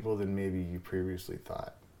interact with people than maybe you previously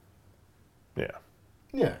thought. Yeah.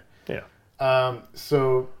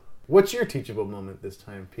 So what's your teachable moment this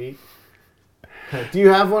time, Pete? Do you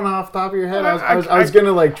have one off the top of your head? I was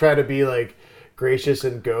gonna like try to be like gracious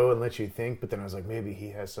and go and let you think, but then I was like, maybe he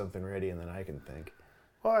has something ready and then I can think.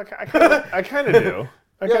 Well, I kind of do.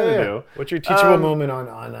 I kind of do. What's your teachable moment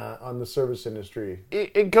on the service industry?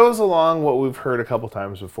 It goes along what we've heard a couple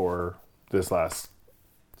times before this last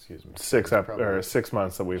 6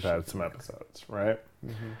 months that we've had some episodes, right?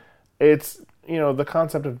 Mm-hmm. It's, the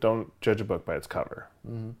concept of don't judge a book by its cover.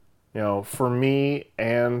 Mm-hmm. For me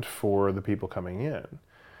and for the people coming in.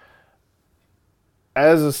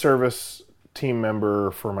 As a service team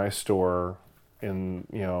member for my store,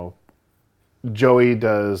 Joey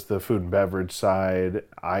does the food and beverage side.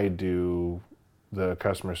 I do the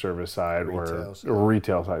customer service side or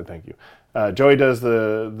retail side. Thank you. Joey does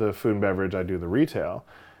the food and beverage. I do the retail.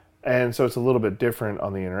 And so it's a little bit different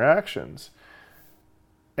on the interactions.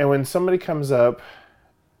 And when somebody comes up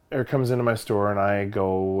or comes into my store and I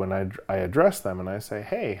go and I address them and I say,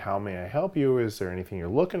 hey, how may I help you? Is there anything you're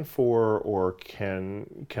looking for? Or can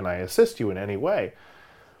I assist you in any way?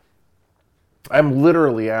 I'm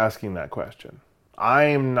literally asking that question. I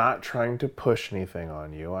am not trying to push anything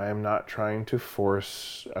on you. I am not trying to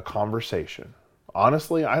force a conversation.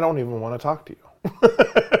 Honestly, I don't even want to talk to you.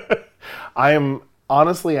 I am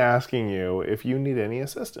honestly asking you if you need any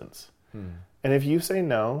assistance. And if you say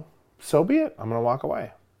no, so be it. I'm going to walk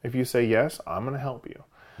away. If you say yes, I'm going to help you.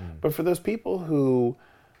 But for those people who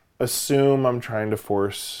assume I'm trying to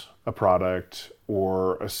force a product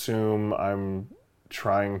or assume I'm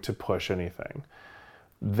trying to push anything,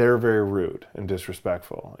 they're very rude and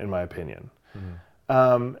disrespectful, in my opinion.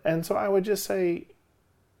 And so I would just say,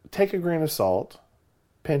 take a grain of salt,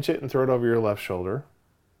 pinch it, and throw it over your left shoulder.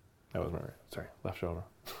 That was my right. Sorry, left shoulder.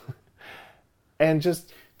 And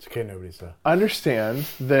just It's okay, nobody saw. understand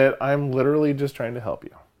that I'm literally just trying to help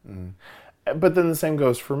you. But then the same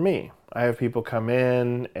goes for me. I have people come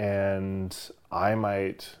in and I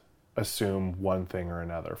might assume one thing or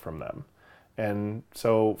another from them. And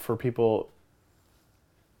so for people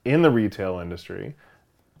in the retail industry,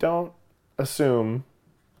 don't assume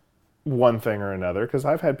one thing or another, because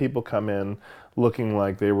I've had people come in looking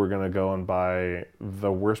like they were going to go and buy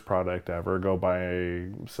the worst product ever, go buy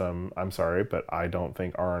some, I'm sorry, but I don't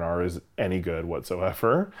think R&R is any good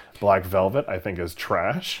whatsoever. Black Velvet, I think, is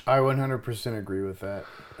trash. I 100% agree with that.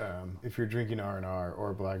 If you're drinking R&R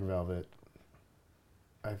or Black Velvet,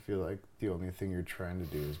 I feel like the only thing you're trying to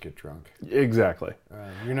do is get drunk. Exactly.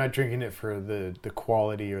 You're not drinking it for the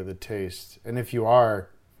quality or the taste. And if you are,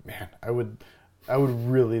 man, I would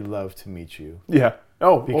really love to meet you. Yeah.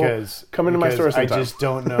 Oh, Because well, come into my store I sometime. just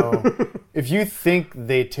don't know. If you think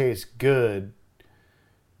they taste good,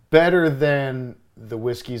 better than the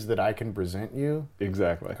whiskeys that I can present you,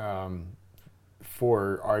 Exactly.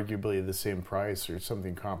 for arguably the same price or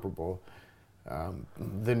something comparable,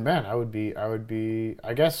 then man, I would be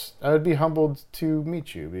humbled to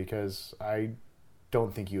meet you, because I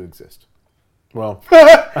don't think you exist. Well,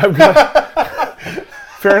 I've got...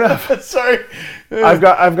 Fair enough. Sorry. I've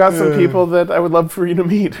got some people that I would love for you to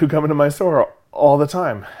meet who come into my store all the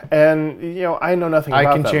time, and I know nothing about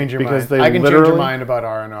I can them change your because mind. they I can change literally. your mind about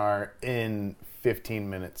R&R in 15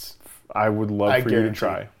 minutes. I would love for you to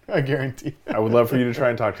try. I guarantee. I would love for you to try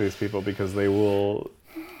and talk to these people, because they will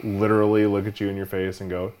literally look at you in your face and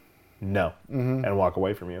go, "No," and walk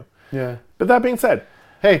away from you. Yeah. But that being said,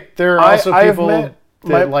 Hey, there are I also have people met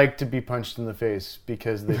that like to be punched in the face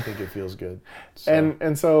because they think it feels good. So,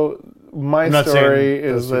 and so my I'm not story saying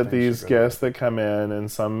those is two that things these are good. guests that come in,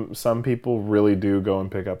 and some people really do go and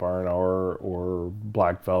pick up R&R or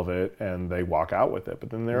Black Velvet and they walk out with it. But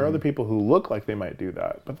then there are other people who look like they might do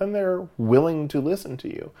that, but then they're willing to listen to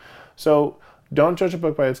you. So don't judge a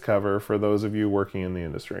book by its cover, for those of you working in the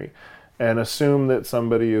industry, and assume that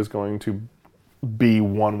somebody is going to be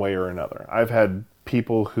one way or another. I've had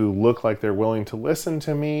people who look like they're willing to listen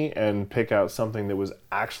to me and pick out something that was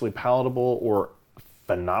actually palatable or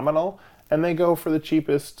phenomenal, and they go for the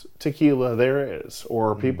cheapest tequila there is.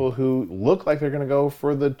 Or people who look like they're going to go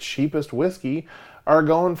for the cheapest whiskey are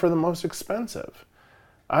going for the most expensive.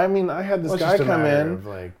 I mean, I had this Well, it's guy just a come matter in. of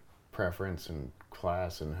like preference and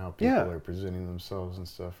class and how people Yeah. are presenting themselves and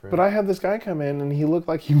stuff, right? But I had this guy come in and he looked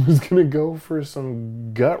like he was going to go for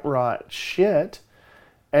some gut rot shit.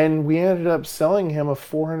 And we ended up selling him a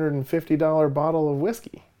 $450 bottle of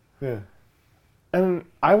whiskey. yeah. And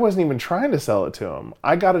I wasn't even trying to sell it to him.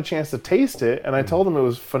 I got a chance to taste it, and I told him it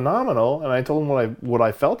was phenomenal, and I told him what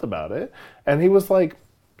I felt about it. And he was like,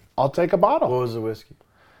 I'll take a bottle. What was the whiskey?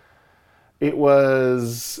 It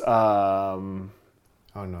was, I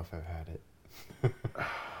don't know if I've had it.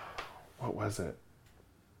 what was it?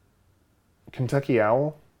 Kentucky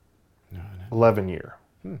Owl? No. 11 year.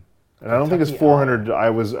 And I don't think it's Kentucky 400. I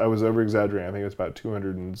was over exaggerating. I think it's about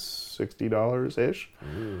 $260 ish.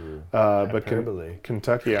 But hyperbole.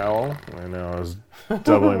 Kentucky Owl. I know I was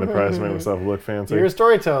doubling the price to make myself look fancy. You're a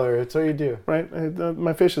storyteller. That's what you do. Right?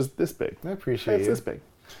 My fish is this big. I appreciate It's you. this big.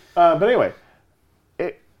 But anyway,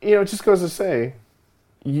 it just goes to say,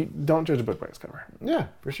 you don't judge a book by its cover. Yeah,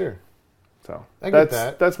 for sure. So I get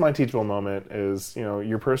that. That's my teachable moment. Is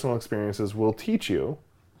your personal experiences will teach you.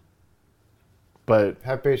 But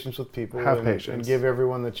Have patience with people. Have and, patience. And give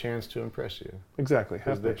everyone the chance to impress you. exactly,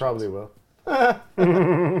 Because have they patience. probably will.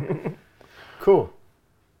 Cool.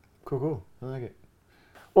 Cool. I like it.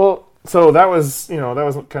 Well, so that was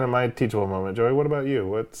kind of my teachable moment. Joey, what about you?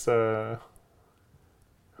 What's one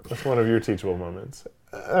of your teachable moments?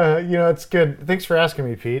 It's good. Thanks for asking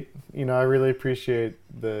me, Pete. I really appreciate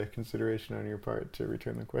the consideration on your part to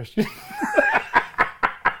return the question.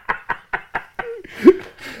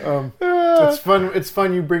 It's fun. It's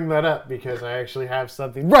fun you bring that up, because I actually have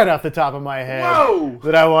something right off the top of my head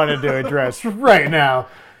that I wanted to address right now.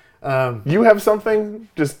 You have something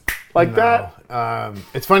just like that?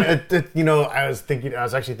 It's fun. I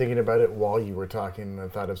was actually thinking about it while you were talking, and I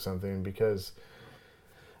thought of something, because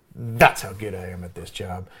that's how good I am at this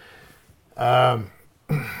job.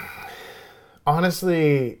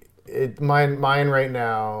 Honestly, mine right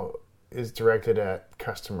now is directed at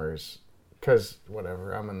customers, because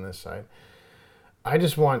whatever, I'm on this side. I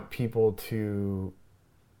just want people to.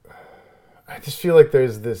 I just feel like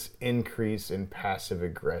there's this increase in passive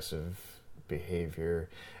aggressive behavior.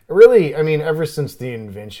 Really, I mean, ever since the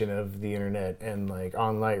invention of the internet and like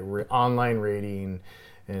online rating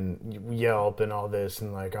and Yelp and all this,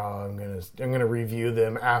 and like, oh, I'm gonna review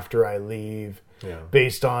them after I leave,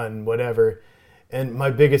 based on whatever. And my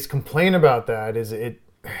biggest complaint about that is it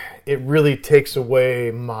really takes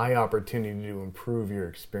away my opportunity to improve your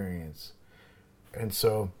experience. And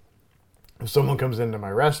so, if someone comes into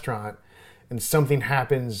my restaurant and something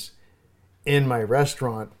happens in my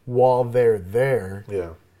restaurant while they're there,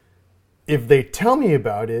 if they tell me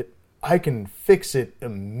about it, I can fix it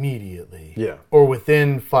immediately. Or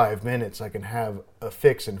within 5 minutes, I can have a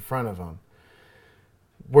fix in front of them.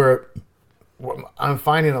 Where I'm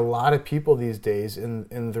finding a lot of people these days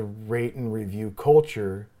in the rate and review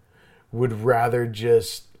culture would rather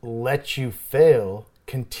just let you fail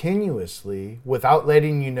continuously without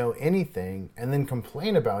letting you know anything, and then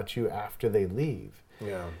complain about you after they leave.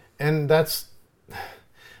 And that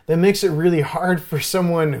makes it really hard for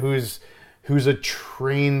someone who's a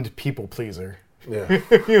trained people pleaser. You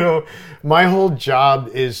know, my whole job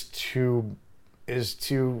is to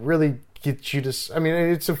really get you to, I mean,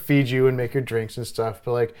 it's to feed you and make your drinks and stuff,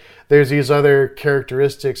 but like there's these other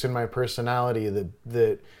characteristics in my personality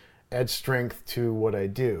that add strength to what I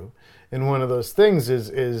do. And one of those things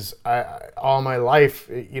is all my life,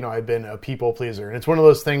 you know, I've been a people pleaser. And it's one of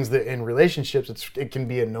those things that in relationships, it can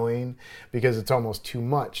be annoying because it's almost too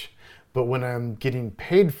much. But when I'm getting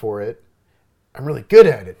paid for it, I'm really good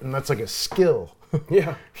at it. And that's like a skill.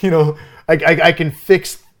 You know, I can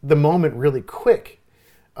fix the moment really quick.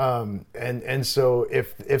 And so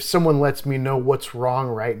if someone lets me know what's wrong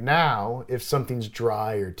right now, if something's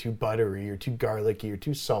dry or too buttery or too garlicky or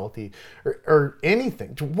too salty or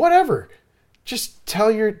anything, whatever, just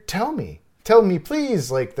tell me,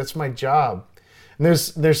 please. Like, that's my job. And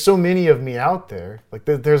there's so many of me out there. Like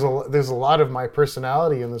there's a lot of my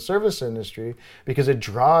personality in the service industry because it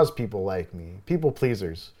draws people like me, people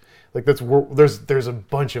pleasers. Like there's a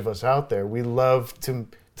bunch of us out there. We love to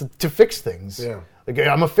fix things. Like,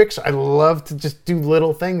 I'm a fixer. I love to just do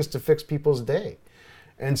little things to fix people's day.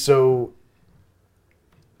 And so,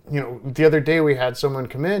 you know, the other day we had someone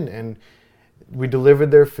come in and we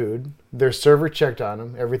delivered their food. Their server checked on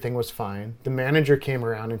them. Everything was fine. The manager came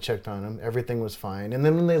around and checked on them. Everything was fine. And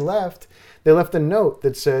then when they left a note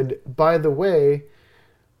that said, by the way,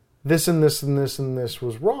 this and this and this and this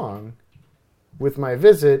was wrong with my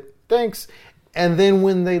visit. Thanks. And then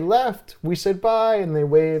when they left, we said bye, and they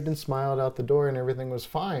waved and smiled out the door, and everything was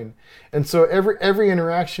fine. And so every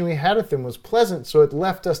interaction we had with them was pleasant, so it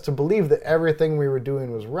left us to believe that everything we were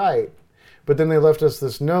doing was right. But then they left us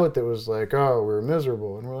this note that was like, oh, we're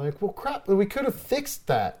miserable. And we're like, well, crap, we could have fixed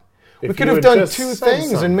that. We could have done two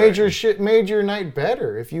things and made your night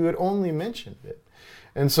better if you had only mentioned it.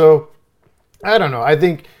 And so, I don't know. I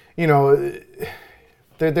think, you know,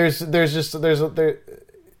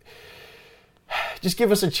 just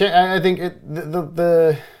give us a chance. I think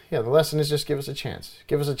the lesson is just give us a chance.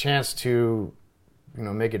 Give us a chance to, you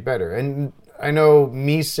know, make it better. And I know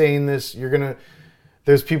me saying this,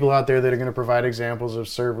 there's people out there that are going to provide examples of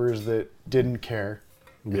servers that didn't care.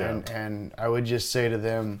 And I would just say to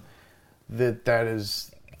them that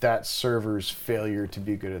is that server's failure to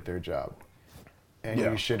be good at their job. And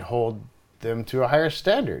you should hold them to a higher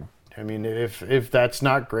standard. I mean, if that's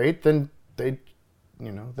not great, then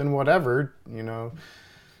then whatever, you know.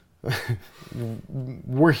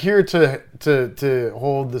 We're here to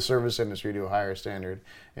hold the service industry to a higher standard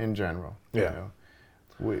in general. You know?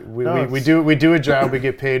 We do a job, we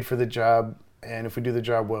get paid for the job, and if we do the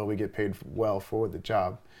job well, we get paid well for the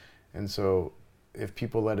job. And so if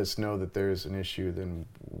people let us know that there's an issue, then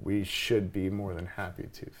we should be more than happy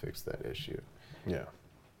to fix that issue.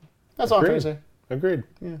 That's all I'm trying to say. Agreed.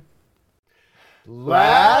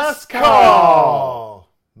 Last call,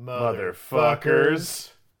 motherfuckers.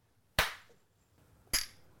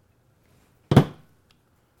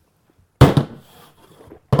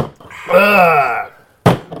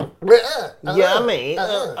 Yummy.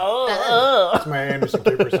 That's my Anderson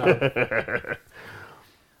Cooper sound.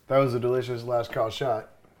 That was a delicious last call shot.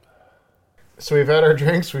 So we've had our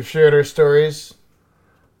drinks, we've shared our stories.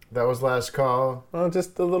 That was last call. Well,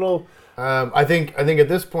 just a little. I think at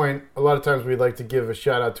this point, a lot of times we'd like to give a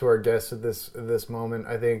shout out to our guests at this moment.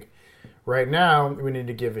 I think right now we need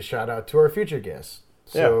to give a shout out to our future guests.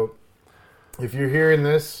 So if you're hearing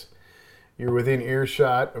this, you're within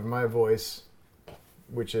earshot of my voice,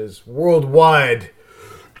 which is worldwide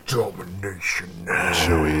domination.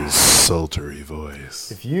 Joey's sultry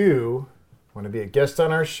voice. If you want to be a guest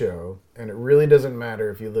on our show, and it really doesn't matter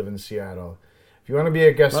if you live in Seattle, if you want to be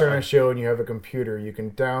a guest on our show and you have a computer, you can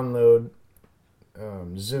download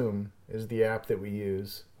Zoom is the app that we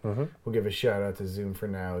use. We'll give a shout out to Zoom for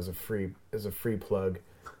now as a free plug.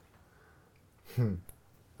 And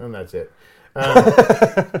that's it.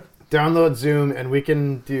 Download Zoom, and we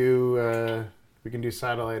can do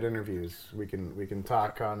satellite interviews. We can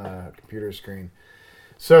talk on a computer screen.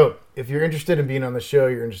 So if you're interested in being on the show,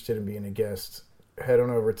 you're interested in being a guest, head on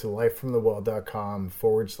over to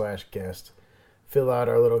lifefromthewell.com/guest. Fill out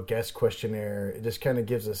our little guest questionnaire. It just kind of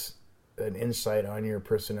gives us an insight on your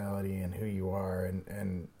personality and who you are,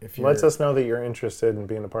 and if you Lets us know that you're interested in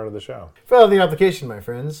being a part of the show. fill out the application, my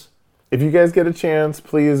friends. If you guys get a chance,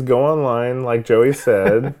 please go online, like Joey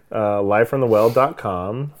said,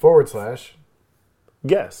 lifefromthewell.com,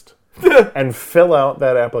 /guest. and fill out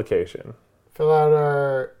that application. Fill out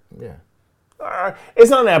our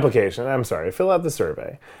It's not an application, I'm sorry. Fill out the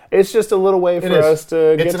survey. It's just a little way for is. us to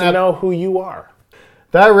It's get an to app- know who you are.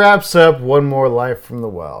 That wraps up one more Life from the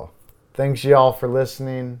Well. Thanks, y'all, for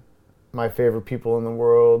listening. My favorite people in the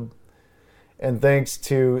world. And thanks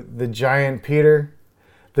to the giant Peter,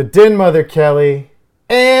 the Den Mother Kelly,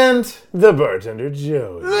 and The bartender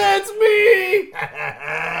Joey. that's me!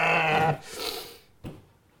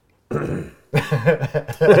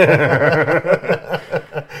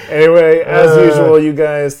 Anyway, as usual, you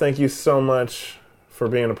guys, thank you so much for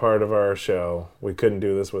being a part of our show. We couldn't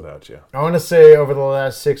do this without you. I want to say over the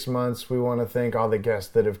last 6 months, we want to thank all the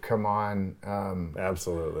guests that have come on.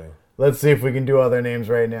 Absolutely. Let's see if we can do all their names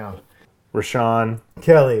right now. Rashawn,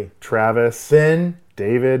 Kelly, Travis, Ben,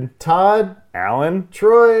 David, Todd, Alan,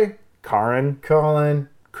 Troy, Karin, Colin,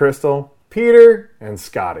 Crystal, Peter, and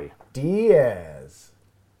Scotty. Diaz.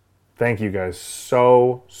 Thank you guys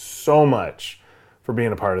so much for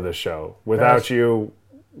being a part of this show. Without you,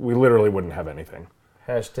 we literally wouldn't have anything.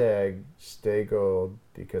 Hashtag stay gold,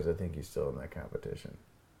 because I think he's still in that competition.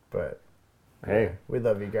 But Hey, we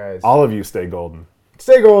love you guys. all of you stay golden.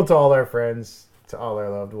 Stay gold to all our friends, to all our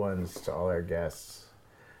loved ones, to all our guests,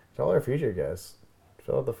 to all our future guests.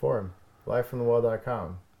 Fill out the form.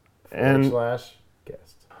 Lifefromthewell.com And /guest.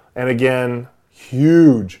 And again,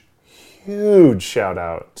 huge shout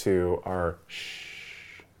out to our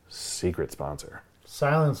secret sponsor.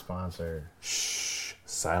 Silent sponsor.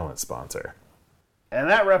 Silent sponsor. And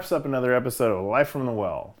that wraps up another episode of Life from the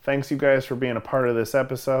Well. Thanks you guys for being a part of this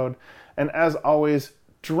episode. And as always,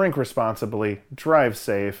 drink responsibly, drive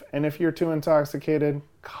safe, and if you're too intoxicated,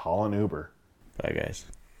 call an Uber. Bye, guys.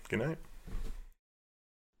 Good night.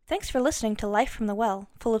 Thanks for listening to Life from the Well,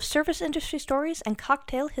 full of service industry stories and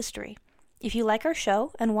cocktail history. If you like our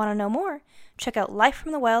show and want to know more, check out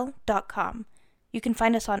lifefromthewell.com. You can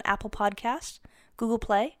find us on Apple Podcasts, Google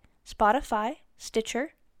Play, Spotify,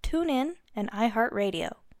 Stitcher, TuneIn, and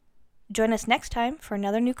iHeartRadio. Join us next time for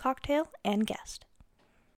another new cocktail and guest.